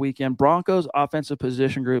over the weekend, Broncos offensive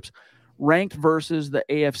position groups ranked versus the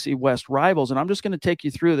AFC West rivals. And I'm just going to take you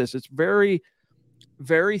through this. It's very,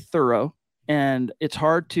 very thorough, and it's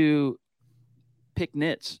hard to pick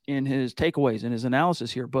nits in his takeaways and his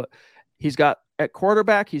analysis here, but he's got at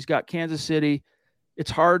quarterback, he's got Kansas City.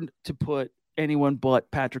 It's hard to put anyone but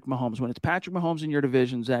Patrick Mahomes. When it's Patrick Mahomes in your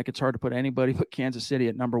division, Zach, it's hard to put anybody but Kansas City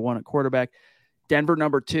at number 1 at quarterback. Denver,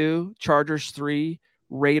 number 2, Chargers 3,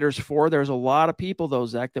 Raiders 4. There's a lot of people, though,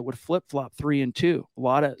 Zach, that would flip-flop 3 and 2. A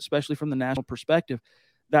lot of, especially from the national perspective.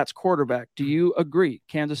 That's quarterback. Do you agree?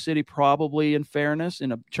 Kansas City, probably in fairness,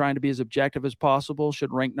 in trying to be as objective as possible,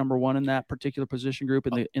 should rank number 1 in that particular position group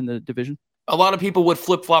in the division? A lot of people would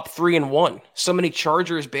flip-flop 3 and 1. So many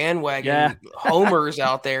Chargers bandwagon homers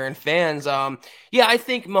out there and fans. I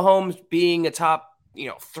think Mahomes being a top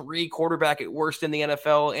 3 quarterback at worst in the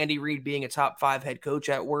NFL, Andy Reid being a top 5 head coach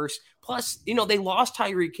at worst. Plus, they lost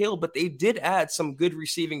Tyreek Hill, but they did add some good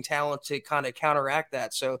receiving talent to kind of counteract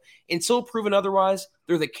that. So until proven otherwise,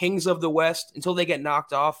 they're the kings of the West. Until they get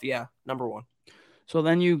knocked off, number 1. So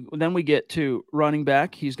then we get to running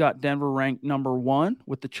back. He's got Denver ranked number 1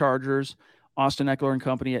 with the Chargers, Austin Eckler and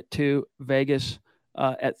company at 2, Vegas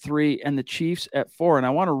at 3, and the Chiefs at 4. And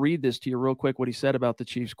I want to read this to you real quick, what he said about the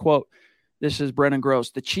Chiefs. Quote, this is Brennan Gross.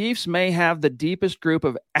 The Chiefs may have the deepest group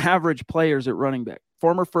of average players at running back.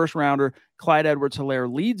 Former first-rounder Clyde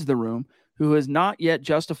Edwards-Helaire leads the room, who has not yet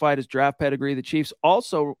justified his draft pedigree. The Chiefs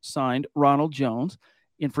also signed Ronald Jones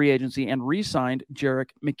in free agency and re-signed Jerick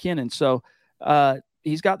McKinnon. So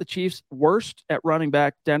he's got the Chiefs worst at running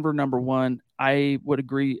back, Denver number 1. I would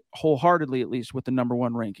agree wholeheartedly, at least, with the number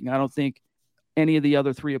 1 ranking. I don't think any of the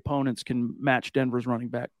other 3 opponents can match Denver's running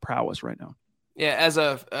back prowess right now. Yeah, as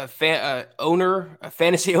a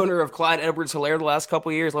fantasy owner of Clyde Edwards-Helaire the last couple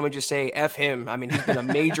of years, let me just say F him. I mean, he's been a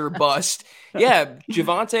major bust. Yeah,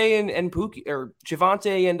 Javonte and Pookie, or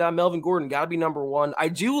Javonte and Melvin Gordon got to be number 1. I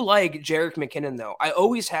do like Jerick McKinnon, though. I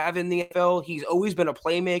always have in the NFL. He's always been a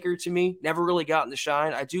playmaker to me. Never really gotten the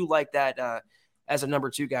shine. I do like that as a number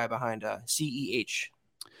 2 guy behind CEH.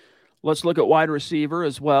 Let's look at wide receiver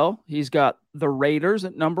as well. He's got the Raiders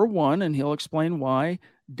at number 1, and he'll explain why.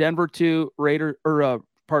 Denver 2,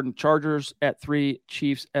 Chargers at 3,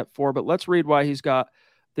 Chiefs at 4. But let's read why he's got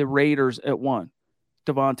the Raiders at 1.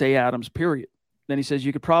 Davante Adams, period. Then he says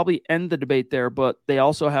you could probably end the debate there, but they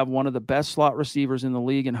also have one of the best slot receivers in the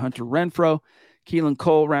league in Hunter Renfrow. Keelan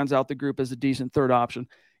Cole rounds out the group as a decent third option.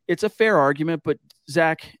 It's a fair argument, but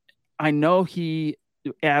Zach, I know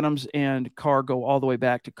Adams and Carr go all the way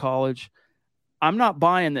back to college. I'm not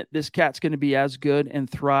buying that this cat's going to be as good and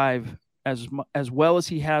thrive as well as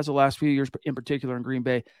he has the last few years, in particular in Green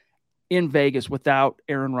Bay, in Vegas without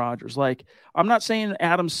Aaron Rodgers. Like, I'm not saying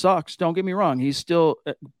Adams sucks. Don't get me wrong. He's still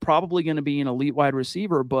probably going to be an elite wide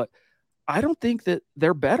receiver, but I don't think that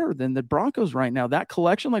they're better than the Broncos right now. That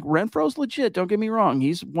collection, like Renfro's legit. Don't get me wrong.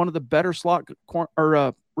 He's one of the better slot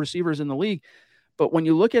receivers in the league. But when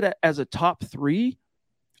you look at it as a top 3,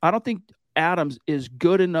 I don't think Adams is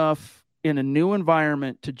good enough in a new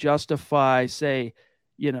environment to justify, say,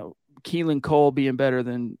 Keelan Cole being better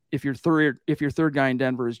than if your third guy in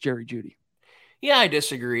Denver is Jerry Jeudy. Yeah, I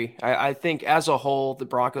disagree. I think as a whole, the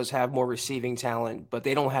Broncos have more receiving talent, but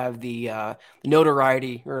they don't have the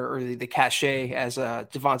notoriety or the cachet as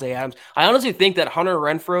Davante Adams. I honestly think that Hunter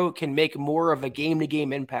Renfrow can make more of a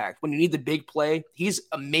game-to-game impact. When you need the big play, he's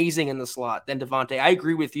amazing in the slot than Davante. I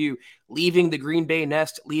agree with you. Leaving the Green Bay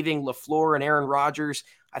nest, leaving LaFleur and Aaron Rodgers,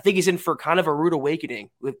 I think he's in for kind of a rude awakening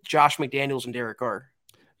with Josh McDaniels and Derek Carr.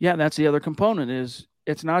 Yeah, that's the other component is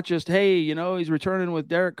it's not just, hey, he's returning with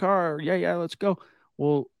Derek Carr. Yeah, let's go.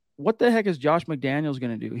 Well, what the heck is Josh McDaniels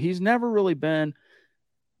going to do? He's never really been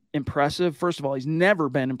impressive. First of all, he's never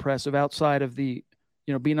been impressive outside of the,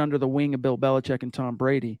 being under the wing of Bill Belichick and Tom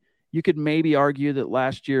Brady. You could maybe argue that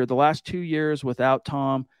last year, the last 2 years without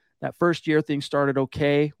Tom, that first year things started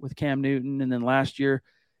okay with Cam Newton. And then last year,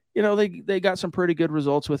 they got some pretty good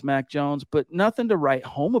results with Mac Jones, but nothing to write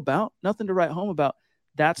home about.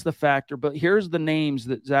 That's the factor. But here's the names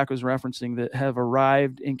that Zach was referencing that have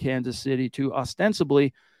arrived in Kansas City to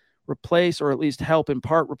ostensibly replace, or at least help in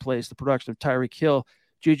part replace, the production of Tyreek Hill,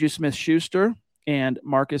 Juju Smith-Schuster, and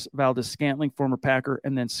Marcus Valdes-Scantling, former Packer,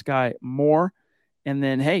 and then Sky Moore. And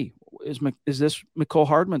then, hey, is this Mecole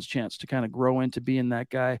Hardman's chance to kind of grow into being that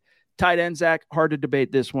guy? Tight end, Zach, hard to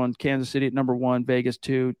debate this one. Kansas City at number 1, Vegas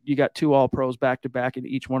 2. You got 2 All-Pros back-to-back in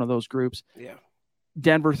each one of those groups. Yeah.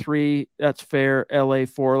 Denver 3, that's fair. LA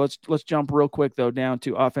 4. Let's jump real quick, though, down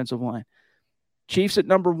to offensive line. Chiefs at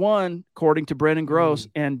number 1, according to Brendan Gross,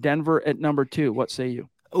 and Denver at number 2. What say you?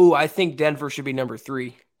 Oh, I think Denver should be number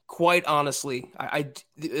 3. Quite honestly,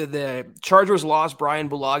 the Chargers lost Brian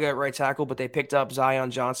Bulaga at right tackle, but they picked up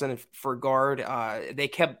Zion Johnson for guard. They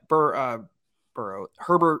kept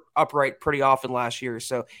Herbert upright pretty often last year.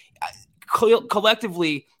 So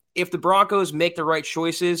collectively, if the Broncos make the right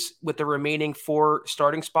choices with the remaining 4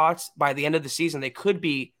 starting spots by the end of the season, they could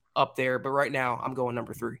be up there. But right now, I'm going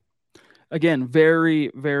number 3. Again,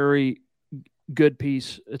 very, very good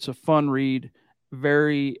piece. It's a fun read.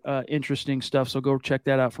 Very interesting stuff. So go check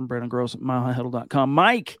that out from Brendan Gross at milehighhuddle.com.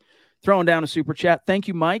 Mike throwing down a super chat. Thank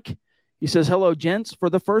you, Mike. He says, hello, gents. For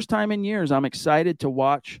the first time in years, I'm excited to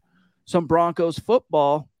watch some Broncos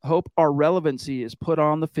football. Hope our relevancy is put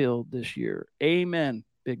on the field this year. Amen,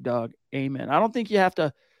 big dog. Amen. I don't think you have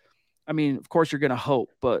to. I mean, of course, you're going to hope,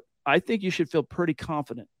 but I think you should feel pretty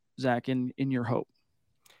confident, Zach, in your hope.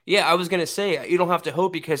 Yeah, I was going to say, you don't have to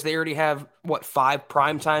hope because they already have, 5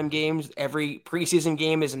 primetime games. Every preseason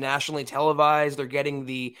game is nationally televised. They're getting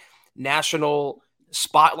the national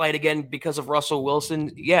spotlight again because of Russell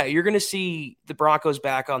Wilson. Yeah, you're going to see the Broncos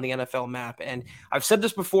back on the NFL map. And I've said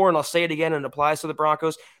this before, and I'll say it again, and it applies to the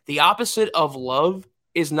Broncos. The opposite of love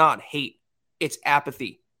is not hate. It's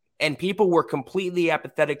apathy. And people were completely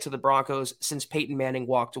apathetic to the Broncos since Peyton Manning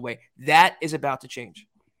walked away. That is about to change.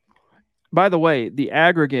 By the way, the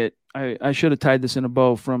aggregate, I should have tied this in a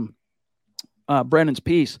bow from Brennan's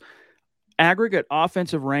piece. Aggregate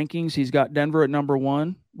offensive rankings, he's got Denver at number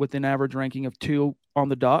 1 with an average ranking of 2 on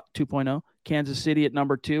the dot, 2.0. Kansas City at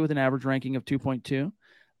number 2 with an average ranking of 2.2.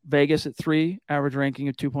 Vegas at 3, average ranking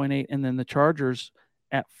of 2.8. And then the Chargers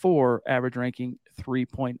at 4, average ranking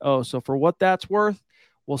 3.0. So for what that's worth,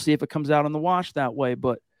 we'll see if it comes out on the wash that way.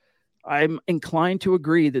 But I'm inclined to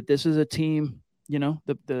agree that this is a team,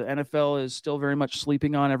 the NFL is still very much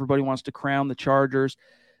sleeping on. Everybody wants to crown the Chargers.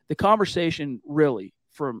 The conversation really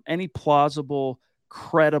from any plausible,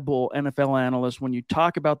 credible NFL analyst, when you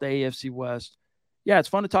talk about the AFC West, yeah, it's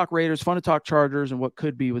fun to talk Raiders, fun to talk Chargers and what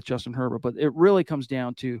could be with Justin Herbert, but it really comes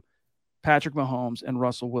down to Patrick Mahomes and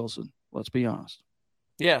Russell Wilson. Let's be honest.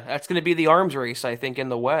 Yeah, that's going to be the arms race, I think, in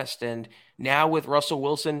the West. And now with Russell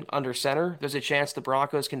Wilson under center, there's a chance the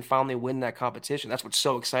Broncos can finally win that competition. That's what's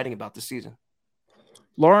so exciting about the season.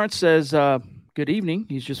 Lawrence says, good evening.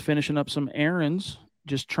 He's just finishing up some errands,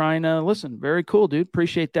 just trying to listen. Very cool, dude.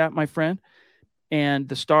 Appreciate that, my friend. And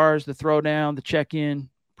the stars, the throwdown, the check-in.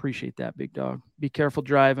 Appreciate that, big dog. Be careful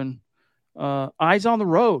driving. Eyes on the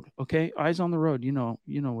road, okay? Eyes on the road. You know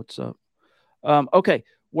what's up. Okay,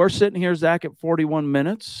 we're sitting here, Zach, at 41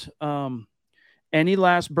 minutes. Any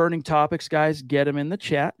last burning topics, guys, get them in the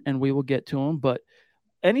chat, and we will get to them. But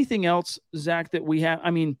anything else, Zach, that we have?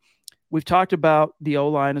 I mean, we've talked about the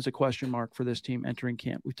O-line as a question mark for this team entering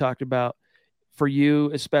camp. We've talked about, for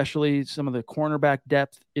you especially, some of the cornerback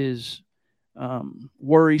depth is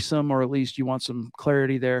worrisome, or at least you want some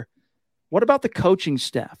clarity there. What about the coaching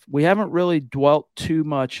staff? We haven't really dwelt too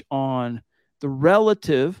much on the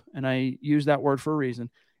relative, and I use that word for a reason,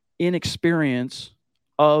 inexperience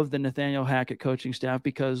of the Nathaniel Hackett coaching staff,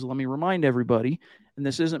 because let me remind everybody, and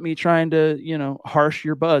this isn't me trying to, harsh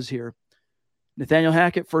your buzz here. Nathaniel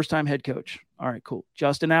Hackett, first-time head coach. All right, cool.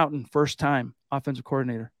 Justin Outten, first-time offensive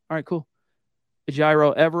coordinator. All right, cool.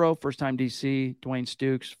 Ejiro Evero, first-time DC. Dwayne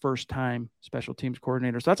Stukes, first-time special teams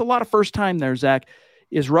coordinator. So that's a lot of first-time there, Zach.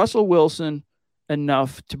 Is Russell Wilson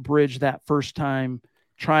enough to bridge that first-time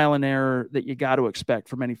trial and error that you got to expect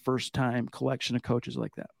from any first-time collection of coaches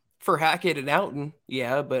like that? For Hackett and Outten,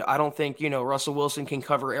 yeah, but I don't think, Russell Wilson can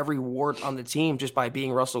cover every wart on the team just by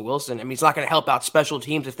being Russell Wilson. I mean, he's not going to help out special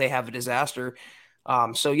teams if they have a disaster.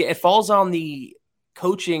 So, yeah, it falls on the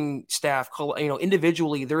coaching staff,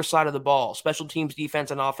 individually their side of the ball, special teams, defense,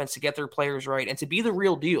 and offense to get their players right and to be the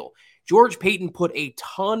real deal. George Paton put a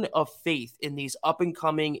ton of faith in these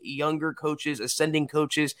up-and-coming younger coaches, ascending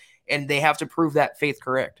coaches, and they have to prove that faith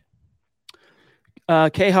correct.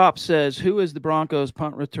 K-Hop says, who is the Broncos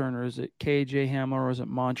punt returner? Is it KJ Hamler or is it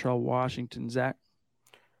Montrell Washington, Zach?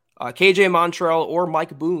 KJ Montrell or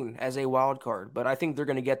Mike Boone as a wild card, but I think they're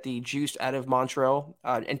going to get the juice out of Montrell.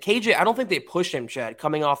 And KJ, I don't think they pushed him, Chad,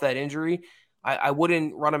 coming off that injury. I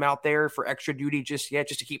wouldn't run him out there for extra duty just yet,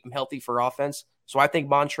 just to keep him healthy for offense. So I think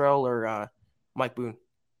Montrell or Mike Boone.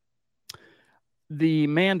 The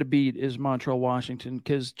man to beat is Montrell Washington,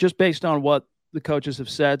 because just based on what the coaches have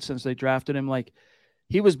said since they drafted him, like,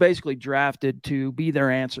 he was basically drafted to be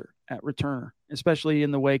their answer at returner, especially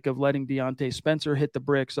in the wake of letting Deontay Spencer hit the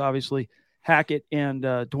bricks. Obviously, Hackett and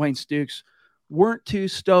Dwayne Stukes weren't too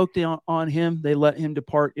stoked on him. They let him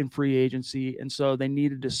depart in free agency, and so they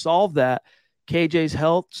needed to solve that. KJ's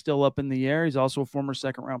health still up in the air. He's also a former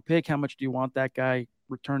second-round pick. How much do you want that guy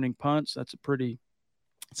returning punts? That's a pretty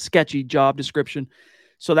sketchy job description.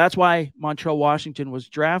 So that's why Montrell Washington was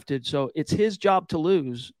drafted. So it's his job to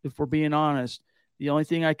lose, if we're being honest. The only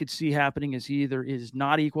thing I could see happening is he either is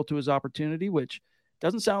not equal to his opportunity, which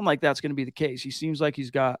doesn't sound like that's going to be the case. He seems like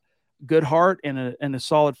he's got good heart and a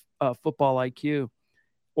solid football IQ,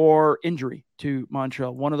 or injury to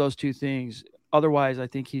Montrell. One of those two things. Otherwise, I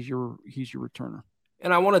think he's your returner.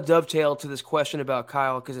 And I want to dovetail to this question about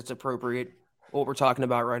Kyle because it's appropriate what we're talking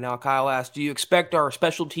about right now. Kyle asked, do you expect our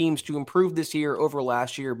special teams to improve this year over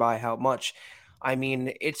last year? By how much? I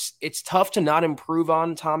mean, it's tough to not improve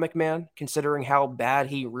on Tom McMahon, considering how bad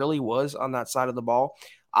he really was on that side of the ball.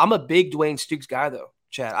 I'm a big Dwayne Stukes guy, though,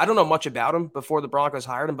 Chad. I don't know much about him before the Broncos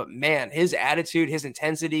hired him, but man, his attitude, his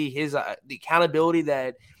intensity, his the accountability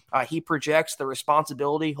that he projects, the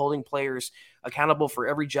responsibility, holding players accountable for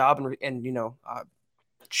every job and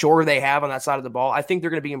chore they have on that side of the ball. I think they're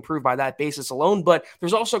going to be improved by that basis alone, but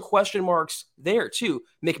there's also question marks there too.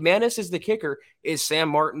 McManus is the kicker. Is Sam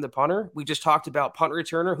Martin the punter? We just talked about punt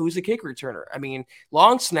returner. Who's the kick returner? I mean,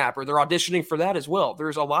 long snapper, they're auditioning for that as well.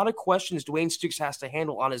 There's a lot of questions Dwayne Stukes has to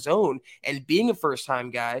handle on his own, and being a first-time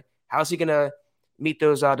guy, how's he going to meet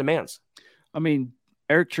those demands? I mean,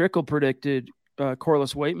 Eric Trickle predicted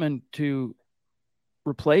Corliss Waitman to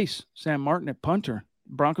replace Sam Martin at punter.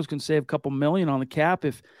 Broncos can save a couple million on the cap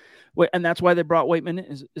and that's why they brought Waitman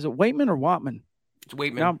in. Is it Waitman or Watman? It's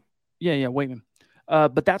Waitman. Now, yeah, Waitman.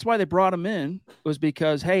 But that's why they brought him in, was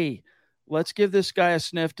because, hey, let's give this guy a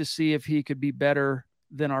sniff to see if he could be better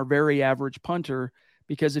than our very average punter.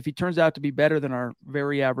 Because if he turns out to be better than our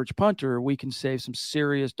very average punter, we can save some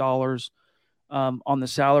serious dollars on the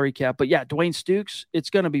salary cap. But yeah, Dwayne Stukes, it's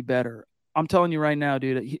going to be better. I'm telling you right now,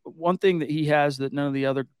 dude, one thing that he has that none of the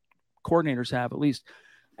other coordinators have, at least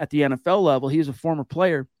at the NFL level, he's a former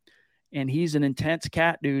player and he's an intense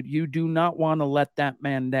cat, dude. You do not want to let that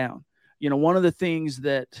man down. One of the things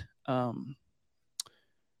that kind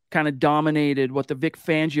of dominated what the Vic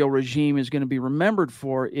Fangio regime is going to be remembered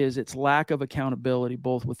for is its lack of accountability,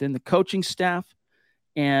 both within the coaching staff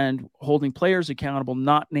and holding players accountable,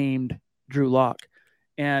 not named Drew Lock.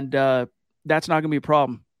 And that's not going to be a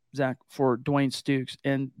problem, Zach, for Dwayne Stukes.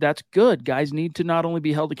 And that's good. Guys need to not only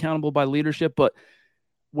be held accountable by leadership, but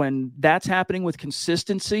when that's happening with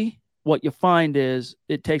consistency, what you find is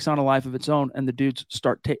it takes on a life of its own, and the dudes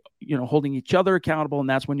start holding each other accountable, and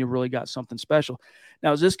that's when you really got something special.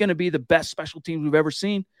 Now, is this going to be the best special teams we've ever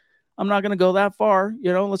seen? I'm not going to go that far.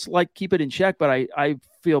 Let's keep it in check, but I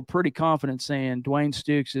feel pretty confident saying Dwayne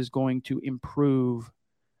Stukes is going to improve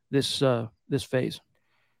this phase.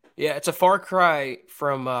 Yeah, it's a far cry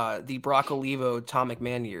from the Brock Olivo, Tom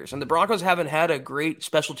McMahon years. And the Broncos haven't had a great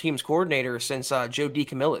special teams coordinator since Joe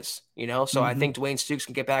DeCamillis, so I think Dwayne Stukes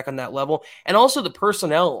can get back on that level. And also the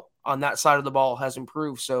personnel on that side of the ball has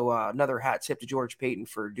improved. So another hat tip to George Paton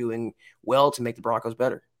for doing well to make the Broncos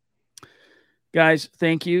better. Guys,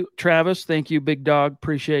 thank you. Travis, thank you, Big Dog.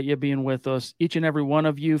 Appreciate you being with us. Each and every one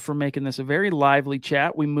of you for making this a very lively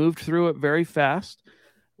chat. We moved through it very fast.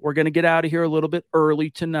 We're going to get out of here a little bit early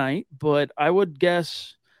tonight, but I would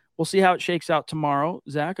guess we'll see how it shakes out tomorrow,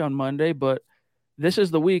 Zach, on Monday. But this is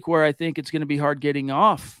the week where I think it's going to be hard getting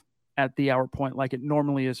off at the hour point like it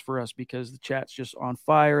normally is for us, because the chat's just on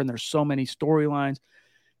fire and there's so many storylines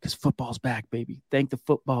because football's back, baby. Thank the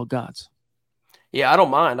football gods. Yeah, I don't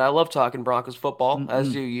mind. I love talking Broncos football,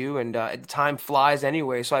 as do you, and time flies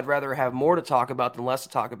anyway, so I'd rather have more to talk about than less to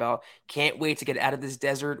talk about. Can't wait to get out of this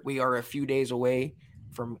desert. We are a few days away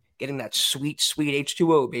from getting that sweet, sweet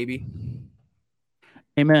H2O, baby.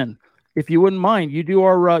 Amen. if you wouldn't mind, you do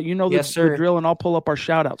our, Yes, the drill, and I'll pull up our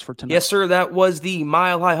shout outs for tonight. Yes, sir. That was the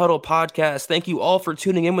Mile High Huddle podcast. Thank you all for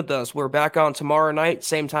tuning in with us. We're back on tomorrow night,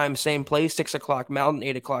 same time, same place, 6 o'clock Mountain,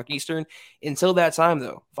 8 o'clock Eastern. Until that time,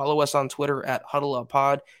 though, follow us on Twitter at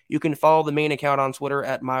HuddleUpPod. You can follow the main account on Twitter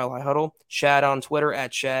at Mile High Huddle, Chad on Twitter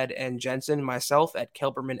at Chad and Jensen, myself at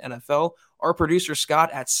Kelberman NFL, our producer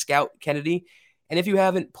Scott at Scout Kennedy. And if you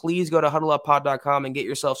haven't, please go to huddleuppod.com and get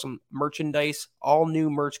yourself some merchandise. All new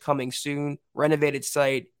merch coming soon. Renovated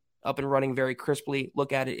site, up and running very crisply.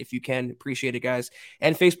 Look at it if you can. Appreciate it, guys.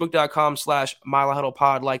 And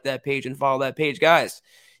facebook.com/milehuddlepod. Like that page and follow that page. Guys,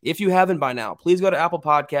 if you haven't by now, please go to Apple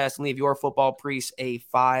Podcasts and leave your football priest a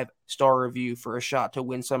 5-star review for a shot to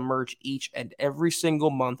win some merch each and every single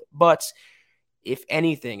month. But if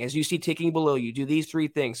anything, as you see ticking below you, do these 3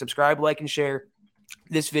 things. Subscribe, like, and share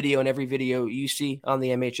this video and every video you see on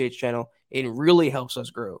the MHH channel. It really helps us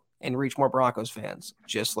grow and reach more Broncos fans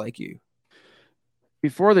just like you.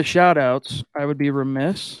 Before the shout outs, I would be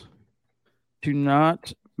remiss to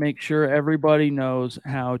not make sure everybody knows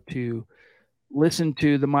how to listen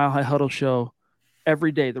to the Mile High Huddle show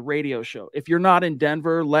every day, the radio show. If you're not in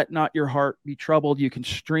Denver, let not your heart be troubled. You can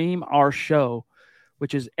stream our show,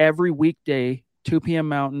 which is every weekday, 2 p.m.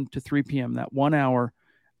 Mountain to 3 p.m., that 1 hour.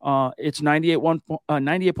 It's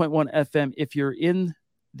 98.1 FM if you're in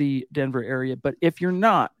the Denver area. But if you're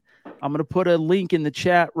not, I'm going to put a link in the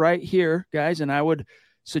chat right here, guys, and I would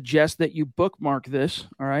suggest that you bookmark this.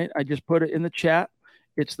 All right, I just put it in the chat.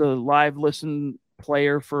 It's the live listen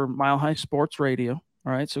player for Mile High Sports Radio.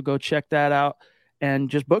 All right, so go check that out and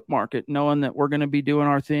just bookmark it, knowing that we're going to be doing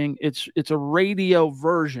our thing. It's a radio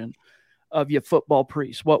version of your football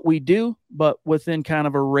priest, what we do, but within kind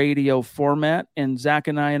of a radio format. And Zach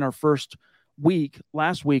and I, in our first week,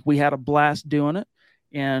 last week, we had a blast doing it.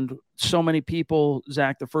 And so many people,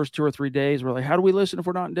 Zach, the first 2 or 3 days were like, how do we listen if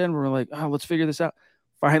we're not in Denver? We're like, oh, let's figure this out.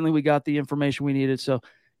 Finally, we got the information we needed. So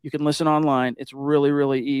you can listen online. It's really,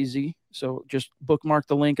 really easy. So just bookmark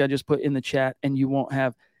the link I just put in the chat and you won't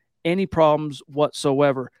have any problems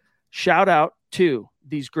whatsoever. Shout out to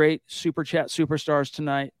these great Super Chat superstars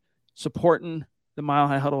tonight, supporting the Mile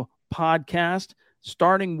High Huddle podcast,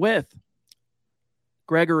 starting with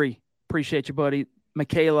Gregory. Appreciate you, buddy.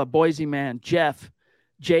 Michaela, Boise Man, Jeff,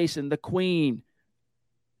 Jason, the Queen,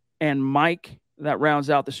 and Mike. That rounds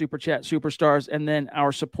out the Super Chat superstars. And then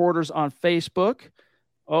our supporters on Facebook.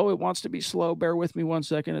 Oh, it wants to be slow. Bear with me 1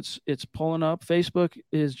 second. It's pulling up. Facebook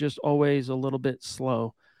is just always a little bit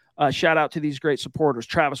slow. Shout out to these great supporters: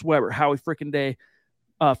 Travis Weber, Howie Frickin' Day,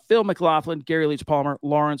 Phil McLaughlin, Gary Leach Palmer,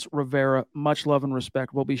 Lawrence Rivera. Much love and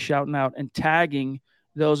respect. We'll be shouting out and tagging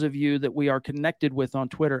those of you that we are connected with on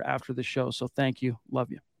Twitter after the show. So thank you.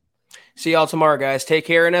 Love you. See y'all tomorrow, guys. Take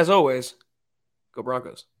care. And as always, go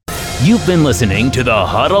Broncos. You've been listening to the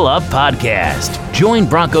Huddle Up Podcast. Join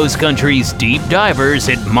Broncos Country's deep divers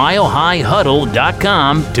at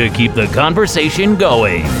milehighhuddle.com to keep the conversation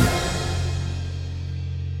going.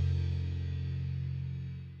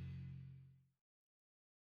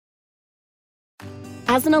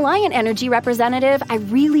 As an Alliant Energy representative, I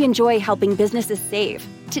really enjoy helping businesses save.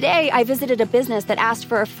 Today, I visited a business that asked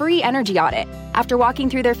for a free energy audit. After walking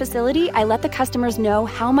through their facility, I let the customers know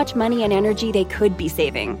how much money and energy they could be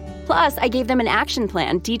saving. Plus, I gave them an action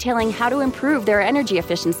plan detailing how to improve their energy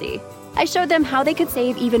efficiency. I showed them how they could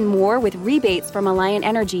save even more with rebates from Alliant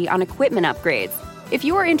Energy on equipment upgrades. If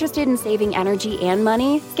you are interested in saving energy and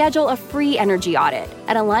money, schedule a free energy audit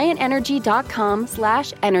at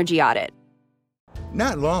alliantenergy.com/energy audit.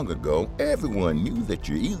 Not long ago, everyone knew that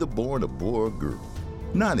you're either born a boy or a girl.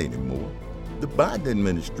 Not anymore. The Biden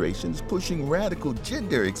administration is pushing radical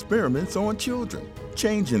gender experiments on children,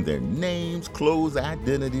 changing their names, clothes,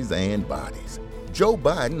 identities, and bodies. Joe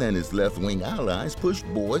Biden and his left-wing allies pushed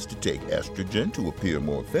boys to take estrogen to appear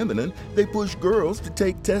more feminine. They push girls to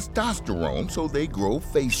take testosterone so they grow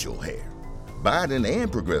facial hair. Biden and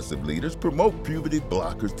progressive leaders promote puberty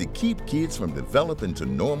blockers to keep kids from developing to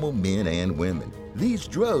normal men and women. These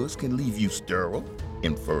drugs can leave you sterile,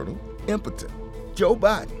 infertile, impotent. Joe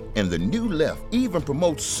Biden and the new left even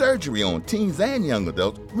promote surgery on teens and young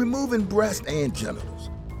adults, removing breasts and genitals.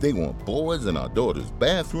 They want boys in our daughters'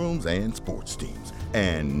 bathrooms and sports teams.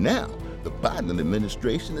 And now, the Biden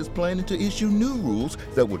administration is planning to issue new rules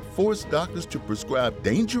that would force doctors to prescribe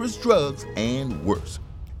dangerous drugs and worse.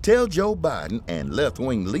 Tell Joe Biden and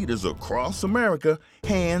left-wing leaders across America,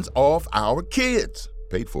 hands off our kids.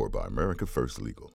 Paid for by America First Legal.